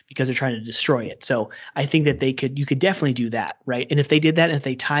it because they're trying to destroy it. So I think that you could definitely do that, right? And if they did that, and if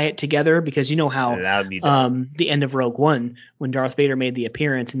they tie it together, because you know how the end of Rogue One when Darth Vader made the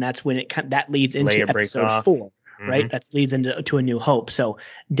appearance, and that's when that leads into Leia Episode 4, right? That leads into A New Hope. So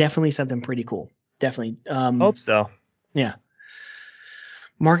definitely something pretty cool. Definitely. Hope so. Yeah.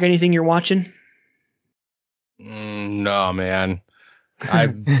 Mark, anything you're watching? No, man.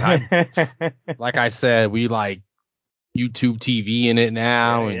 I like I said, we like YouTube TV in it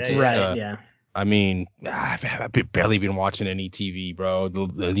now, I mean, I've barely been watching any TV, bro.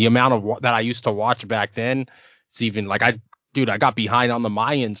 The amount of that I used to watch back then, it's even like I got behind on the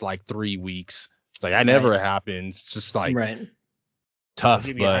Mayans like 3 weeks. It's like that never happens. It's just like tough.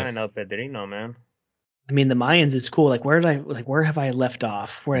 But behind on El Padrino, man. I mean, the Mayans is cool. Like, where have I left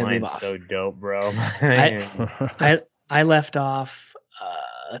off? Where did I leave off? So dope, bro. I left off.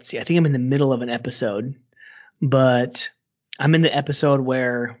 Let's see. I think I'm in the middle of an episode, but I'm in the episode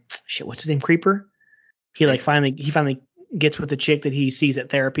where what's his name? Creeper. He finally gets with the chick that he sees at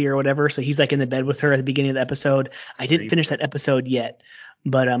therapy or whatever. So he's like in the bed with her at the beginning of the episode. I didn't finish that episode yet.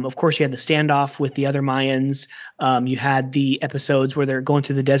 But of course, you had the standoff with the other Mayans. You had the episodes where they're going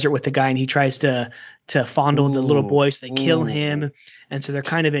through the desert with the guy, and he tries to fondle the little boy, so they kill him. And so they're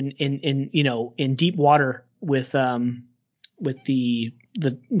kind of in deep water with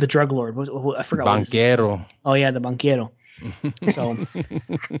the drug lord. I forgot. Banquero. Oh yeah, the banquero. So.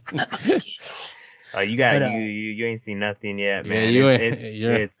 You ain't seen nothing yet, man. Yeah,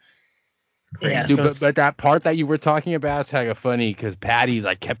 It's crazy. Yeah, dude, but that part that you were talking about is kind of funny because Patty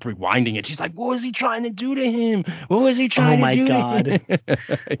like kept rewinding it. She's like, "What was he trying to do to him? What was he trying to do to him?"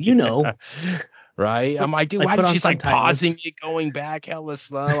 You know. Right? I'm like, dude, why did she's like pausing it, going back hella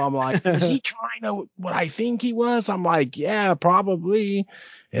slow? I'm like, was he trying to what I think he was? I'm like, yeah, probably.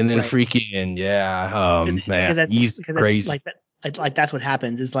 And then freaking, man, he's crazy. Like that's what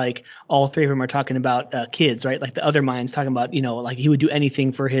happens is like all three of them are talking about kids, right? Like the other mind's talking about, like he would do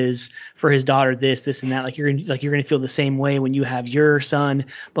anything for his daughter, this and that. Like you're gonna feel the same way when you have your son,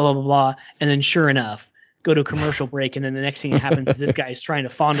 blah blah blah blah. And then sure enough, go to a commercial break, and then the next thing that happens is this guy is trying to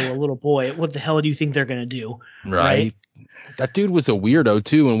fondle a little boy. What the hell do you think they're gonna do? Right? That dude was a weirdo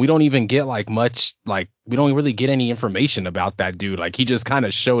too, and we don't even get we don't really get any information about that dude. Like he just kind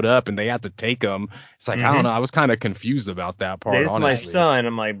of showed up, and they had to take him. It's like I don't know. I was kind of confused about that part. This is my son.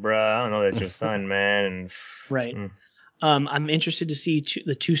 I'm like, bro, I don't know that's your son, man. Right. I'm interested to see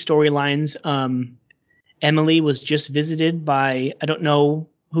the two storylines. Emily was just visited by, I don't know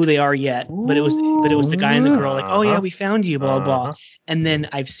who they are yet, but it was the guy and the girl, like, oh yeah, we found you, blah blah. And then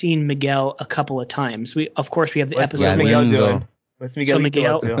I've seen Miguel a couple of times. We have the episode. What's Miguel doing? What's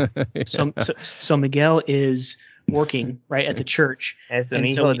Miguel doing? So Miguel is working right at the church. Es un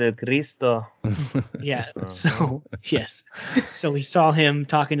hijo de Cristo. Yeah. So yes. So we saw him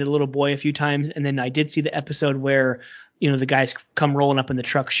talking to the little boy a few times, and then I did see the episode where the guys come rolling up in the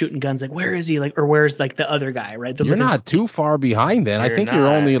truck shooting guns. Like, where is he? Like, or where's like the other guy? Right. You're not too far behind then. I think you're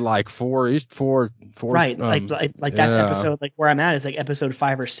only like four. Right. Like that's episode like where I'm at is like episode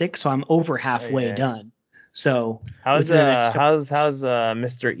 5 or 6. So I'm over halfway done. So how's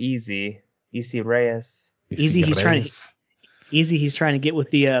Mr. Easy Reyes? He's trying to get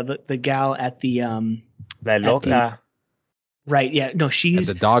with the gal at the La Loca. Right, yeah. No,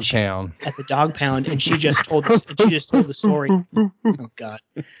 she's at the dog pound. At the dog pound, and she just told the story. Oh God.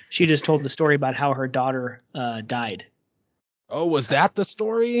 She just told the story about how her daughter died. Oh, was that the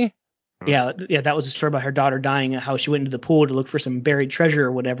story? Yeah, that was a story about her daughter dying, how she went into the pool to look for some buried treasure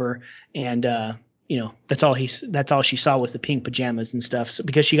or whatever, and that's all she saw was the pink pajamas and stuff. So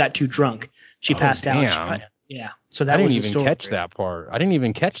because she got too drunk, she passed out. So that I didn't was even catch that part. I didn't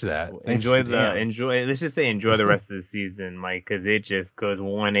even catch that. Enjoy the rest of the season, Mike, because it just goes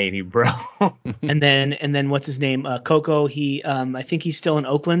 180, bro. and then what's his name? Coco. He I think he's still in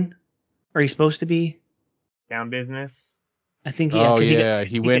Oakland, or he's supposed to be. Down business. I think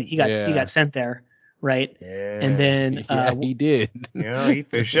he got sent there, right? Yeah. And then he did. He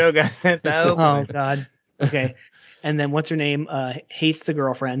for sure got sent to Oakland. Oh God. Okay. And then what's her name? Hates the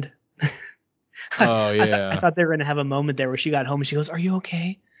girlfriend. Oh yeah. I thought they were gonna have a moment there where she got home and she goes, "Are you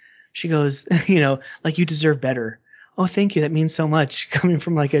okay?" She goes, like you deserve better. Oh, thank you. That means so much coming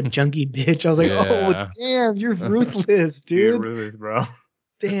from like a junkie bitch. I was like, oh damn, you're ruthless, dude. You're ruthless, bro.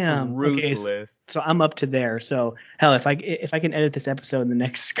 Damn. Ruthless. Okay, so I'm up to there. So hell, if I can edit this episode in the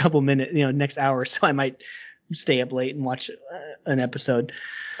next couple minutes, next hour, so I might stay up late and watch an episode.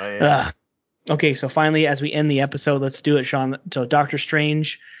 Oh, yeah. Okay, so finally, as we end the episode, let's do it, Sean. So Doctor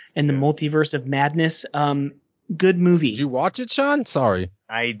Strange and the Multiverse of Madness. Good movie. Did you watch it, Sean? Sorry.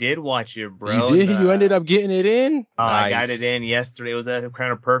 I did watch it, bro. You did? You ended up getting it in? Oh, nice. I got it in yesterday. It was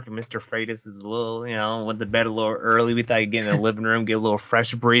kind of perfect. Mr. Freitas is a little, went to bed a little early. We thought you'd get in the living room, get a little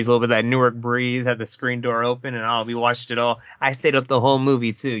fresh breeze, a little bit of that Newark breeze, had the screen door open, and we watched it all. I stayed up the whole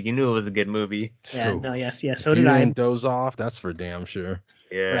movie, too. You knew it was a good movie. Yeah, no, yes. So did I. You didn't doze off? That's for damn sure.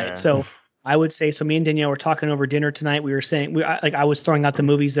 Yeah. Right, so I would say, so me and Danielle were talking over dinner tonight. We were saying, I was throwing out the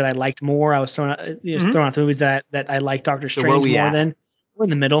movies that I liked more. I was throwing out the movies that I liked Doctor Strange more than. We're in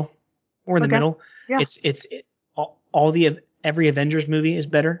the middle. We're in the middle. Yeah. Every Avengers movie is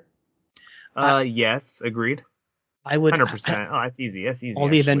better. Yes, agreed. I would 100%. Oh, that's easy. That's easy. All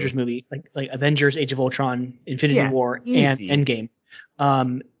the Avengers movie, like Avengers, Age of Ultron, Infinity War, easy. And Endgame.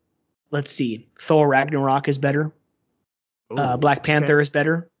 Let's see. Thor Ragnarok is better. Ooh, Black Panther is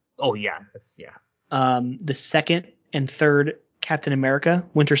better. Oh yeah, the second and third Captain America,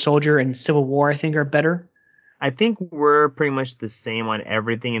 Winter Soldier, and Civil War, I think, are better. I think we're pretty much the same on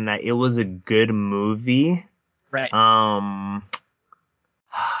everything in that it was a good movie. Right.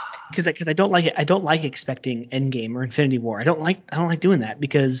 Because I don't like it. I don't like expecting Endgame or Infinity War. I don't like doing that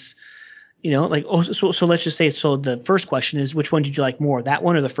because, so let's just say, so the first question is, which one did you like more, that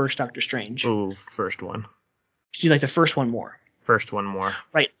one or the first Doctor Strange? Oh, first one. Did you like the first one more? First one more.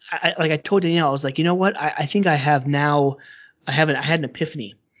 Right. I told Danielle, I was like, you know what? I think I have now. I had an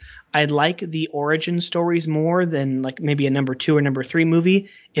epiphany. I like the origin stories more than like maybe a number 2 or number 3 movie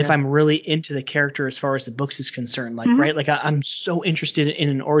if I'm really into the character as far as the books is concerned. Like, right? Like I'm so interested in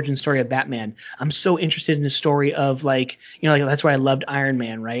an origin story of Batman. I'm so interested in the story of like, like that's why I loved Iron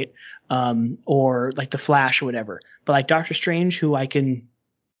Man, right? Or like the Flash or whatever. But like Doctor Strange, who I can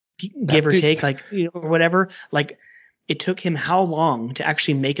give or take, like, or whatever, like it took him how long to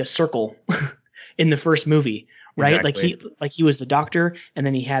actually make a circle in the first movie? Right. Exactly. Like he was the doctor, and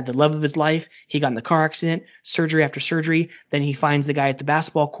then he had the love of his life. He got in the car accident, surgery after surgery. Then he finds the guy at the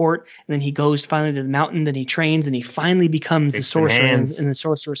basketball court, and then he goes finally to the mountain. Then he trains, and he finally becomes the sorcerer and the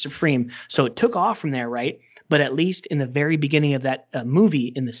sorcerer supreme. So it took off from there, right? But at least in the very beginning of that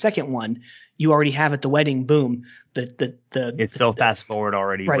movie, in the second one, you already have at the wedding, boom. It's so fast forward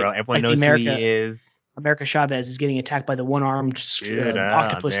already, right, bro. Everyone like knows who he is. America Chavez is getting attacked by the one-armed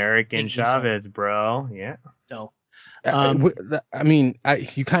octopus. American Chavez, bro. Yeah. So, I mean,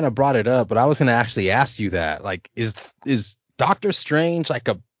 you kind of brought it up, but I was going to actually ask you that. Like, is Doctor Strange like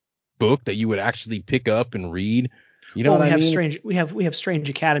a book that you would actually pick up and read? You know what I mean? We have Strange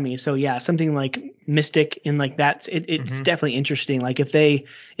Academy, so yeah, something like Mystic in like that. It's definitely interesting. Like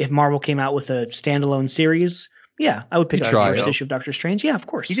if Marvel came out with a standalone series. Yeah, I would pick up the first issue of Doctor Strange. Yeah, of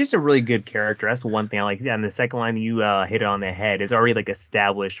course. He's just a really good character. That's one thing I like. Yeah, and the second line you hit it on the head. It's already like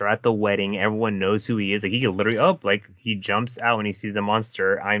established. Or at the wedding, everyone knows who he is. Like he could literally like he jumps out when he sees the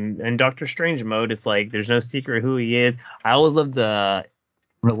monster. I'm in Doctor Strange mode. It's like there's no secret who he is. I always love the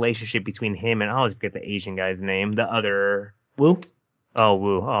relationship between him and I always forget the Asian guy's name. The other Wu. Oh,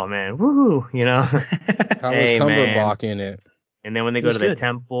 Wu. Oh man, woo. You know. How was Cumberbatch in it? And then when they go to the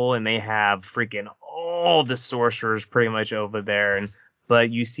temple and they have freaking all the sorcerers pretty much over there,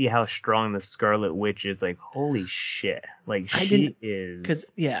 but you see how strong the Scarlet Witch is. Like, holy shit! Like she is.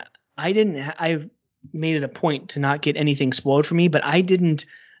 Because I made it a point to not get anything spoiled for me, but I didn't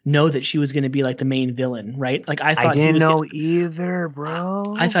know that she was going to be like the main villain, right? Like I thought didn't know either,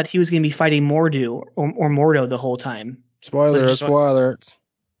 bro. I thought he was going to be fighting Mordo or Mordo the whole time. Spoilers.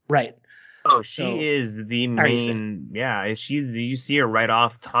 Right. Oh, she is the main. Yeah, you see her right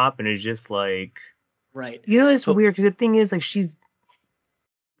off top, and it's just like, right. You know, it's weird because the thing is, like, she's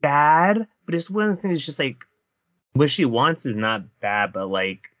bad, but it's one of those things. It's just like what she wants is not bad, but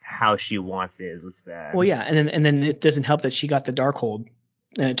like how she wants it is what's bad. Well, yeah, and then it doesn't help that she got the Darkhold,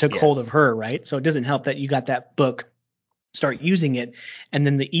 and it took hold of her, right? So it doesn't help that you got that book. Start using it, and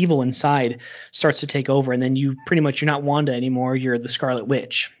then the evil inside starts to take over, and then you're not Wanda anymore. You're the Scarlet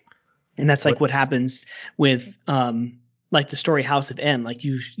Witch. And that's like what happens with like the story House of M. Like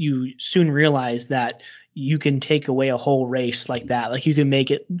you soon realize that you can take away a whole race like that. Like you can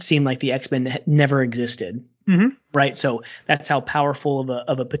make it seem like the X-Men never existed. Right. So that's how powerful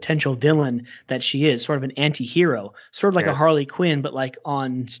of a potential villain that she is. Sort of an anti-hero, sort of like a Harley Quinn, but like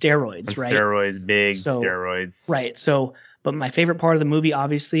on steroids, right? Steroids, steroids. Right. So, but my favorite part of the movie,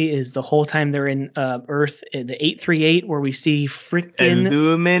 obviously, is the whole time they're in Earth, the 838, where we see freaking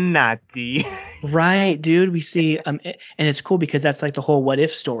Illuminati. Right, dude. We see, and it's cool because that's like the whole what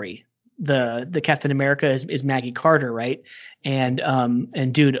if story. The Captain America is Maggie Carter, right? And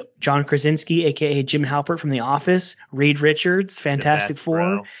dude, John Krasinski, aka Jim Halpert from The Office, Reed Richards, Fantastic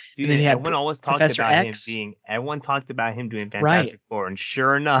Four. Dude, and then everyone always talked Professor about X. Everyone talked about him doing Fantastic Four, and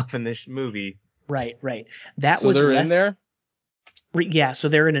sure enough, in this movie. Right. That was they're in there? Yeah, so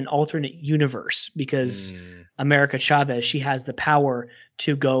they're in an alternate universe because America Chavez, she has the power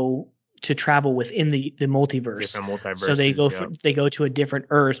to go to travel within the multiverse. Different multiverses. So they go to a different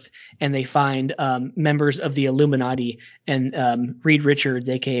Earth and they find members of the Illuminati, and Reed Richards,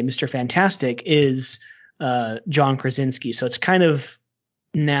 aka Mr. Fantastic, is John Krasinski. So it's kind of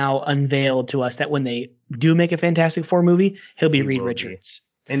now unveiled to us that when they do make a Fantastic Four movie, he'll be Reed Richards.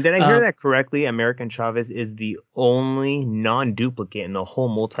 And did I hear that correctly? American Chavez is the only non-duplicate in the whole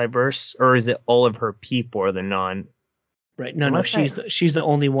multiverse, or is it all of her people are the non? Right. No. She's the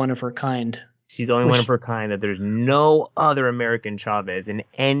only one of her kind. She's the only one of her kind. That there's no other American Chavez in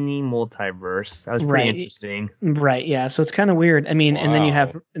any multiverse. That was pretty interesting. Right. Yeah. So it's kind of weird. I mean, and then you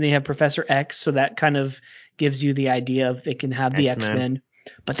have Professor X, so that kind of gives you the idea of they can have the X-Men.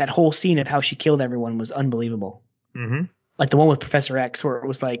 But that whole scene of how she killed everyone was unbelievable. Mm-hmm. Like the one with Professor X, where it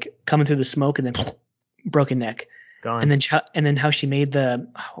was like coming through the smoke and then broken neck. Gone. And then how she made the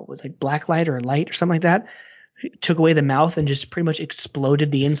what was it, like black light or light or something like that. Took away the mouth and just pretty much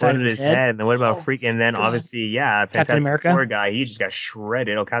exploded the inside of his head. And then what about freaking? And then obviously, Captain America Four guy, he just got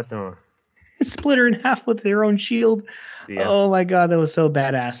shredded. Oh, Captain split her in half with their own shield. Yeah. Oh my god, that was so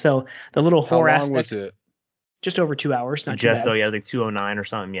badass. So the little horror aspect. How long was it? Just over 2 hours. Not too bad. Yeah, like 2:09 or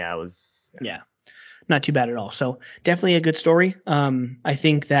something. Yeah, it was. Yeah. not too bad at all. So definitely a good story. I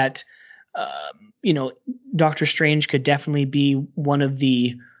think that, Doctor Strange could definitely be one of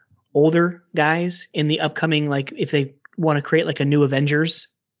the older guys in the upcoming, like if they want to create like a new Avengers,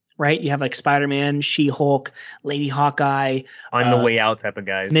 right? You have like Spider-Man, She-Hulk, Lady Hawkeye, on the way out type of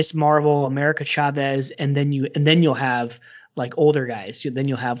guys, Miss Marvel, America Chavez, and then you'll have like older guys. Then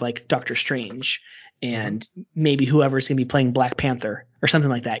you'll have like Doctor Strange and maybe whoever's going to be playing Black Panther or something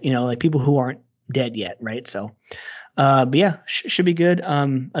like that, like people who aren't dead yet, right? So but yeah, should be good.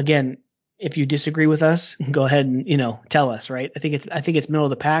 Again, if you disagree with us, go ahead and tell us, right? I think it's middle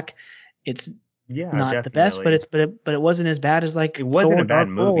of the pack. It's not definitely the best, but it wasn't as bad as like it wasn't Thor, a bad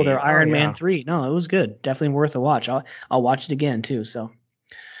Dark World movie or Iron Man 3. No, it was good. Definitely worth a watch. I'll watch it again too. So,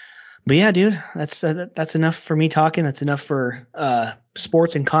 but yeah, dude, that's enough for me talking. That's enough for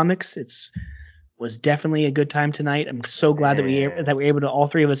sports and comics. Was definitely a good time tonight. I'm so glad that we're able to all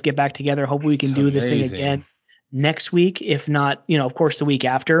three of us get back together. Hopefully we can do this thing again next week, if not, of course, the week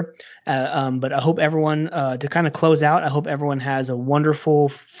after. But I hope everyone, to kind of close out, I hope everyone has a wonderful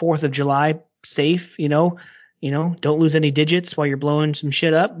 4th of July, safe, don't lose any digits while you're blowing some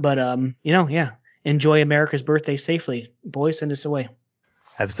shit up. But, enjoy America's birthday safely. Boys, send us away.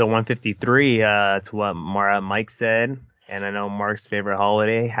 Episode 153, to what Mike said. And I know Mark's favorite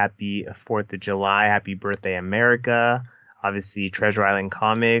holiday. Happy 4th of July. Happy birthday, America. Obviously, Treasure Island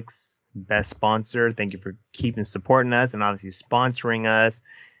Comics, best sponsor. Thank you for keeping supporting us and obviously sponsoring us.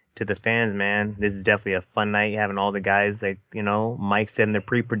 To the fans, man, this is definitely a fun night. Having all the guys, like, Mike said in the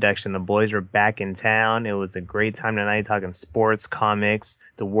pre-production, the boys were back in town. It was a great time tonight talking sports, comics.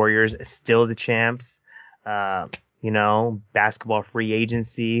 The Warriors still the champs. Basketball free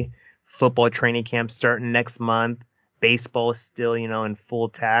agency. Football training camp starting next month. Baseball is still, in full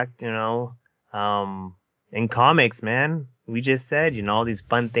tact, in comics, man. We just said, all these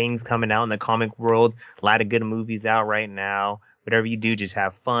fun things coming out in the comic world. A lot of good movies out right now. Whatever you do, just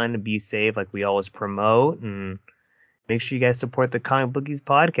have fun, be safe, like we always promote, and make sure you guys support the Comic Bookies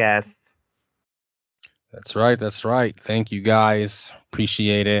podcast. That's right. That's right. Thank you, guys.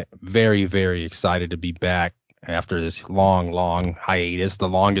 Appreciate it. Very, very excited to be back after this long hiatus, the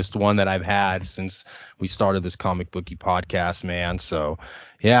longest one that I've had since we started this Comic Bookie podcast, man. So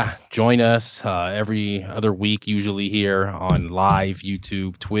yeah, join us every other week, usually here on live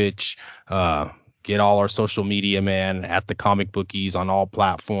YouTube, Twitch, get all our social media, man, at the Comic Bookies on all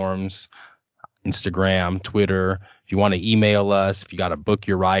platforms, Instagram, Twitter. If you want to email us, if you got to book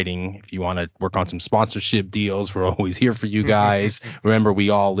your writing, if you want to work on some sponsorship deals, we're always here for you guys. Remember, we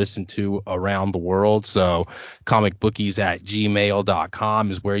all listen to around the world. So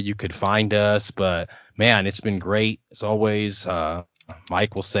comicbookies@gmail.com is where you could find us. But man, it's been great as always.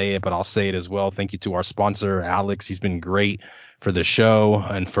 Mike will say it, but I'll say it as well. Thank you to our sponsor, Alex. He's been great for the show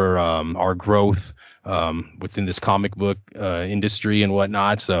and for our growth within this comic book industry and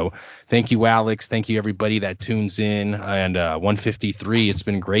whatnot. So thank you, Alex. Thank you, everybody that tunes in. And 153, it's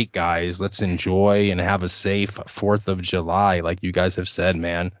been great, guys. Let's enjoy and have a safe 4th of July, like you guys have said,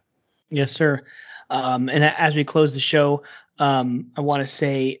 man. Yes, sir. And as we close the show, I want to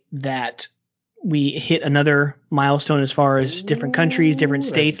say that we hit another milestone as far as different countries, different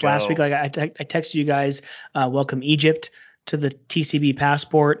states. Last week, like I texted you guys, welcome Egypt to the TCB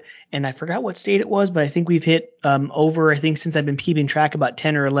passport. And I forgot what state it was, but I think we've hit over, I think since I've been keeping track, about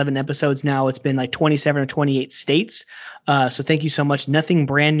 10 or 11 episodes now, it's been like 27 or 28 states. So thank you so much. Nothing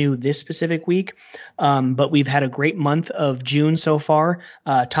brand new this specific week, but we've had a great month of June so far.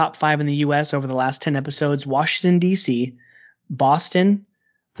 Top 5 in the U.S. over the last 10 episodes: Washington, D.C., Boston,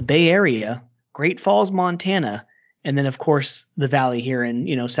 the Bay Area, Great Falls, Montana, and then, of course, the Valley here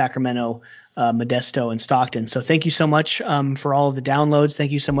in, Sacramento, Modesto, and Stockton. So thank you so much for all of the downloads.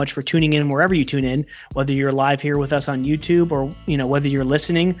 Thank you so much for tuning in wherever you tune in, whether you're live here with us on YouTube or, whether you're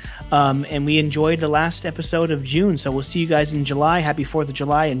listening. And we enjoyed the last episode of June. So we'll see you guys in July. Happy 4th of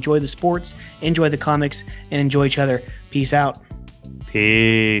July. Enjoy the sports, enjoy the comics, and enjoy each other. Peace out.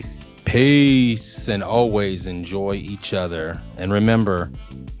 Peace. Peace, and always enjoy each other. And remember,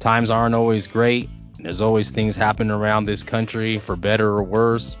 times aren't always great. There's always things happening around this country, for better or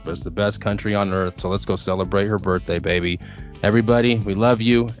worse, but it's the best country on earth. So let's go celebrate her birthday, baby. Everybody, we love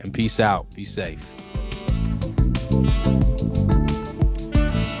you, and peace out. Be safe.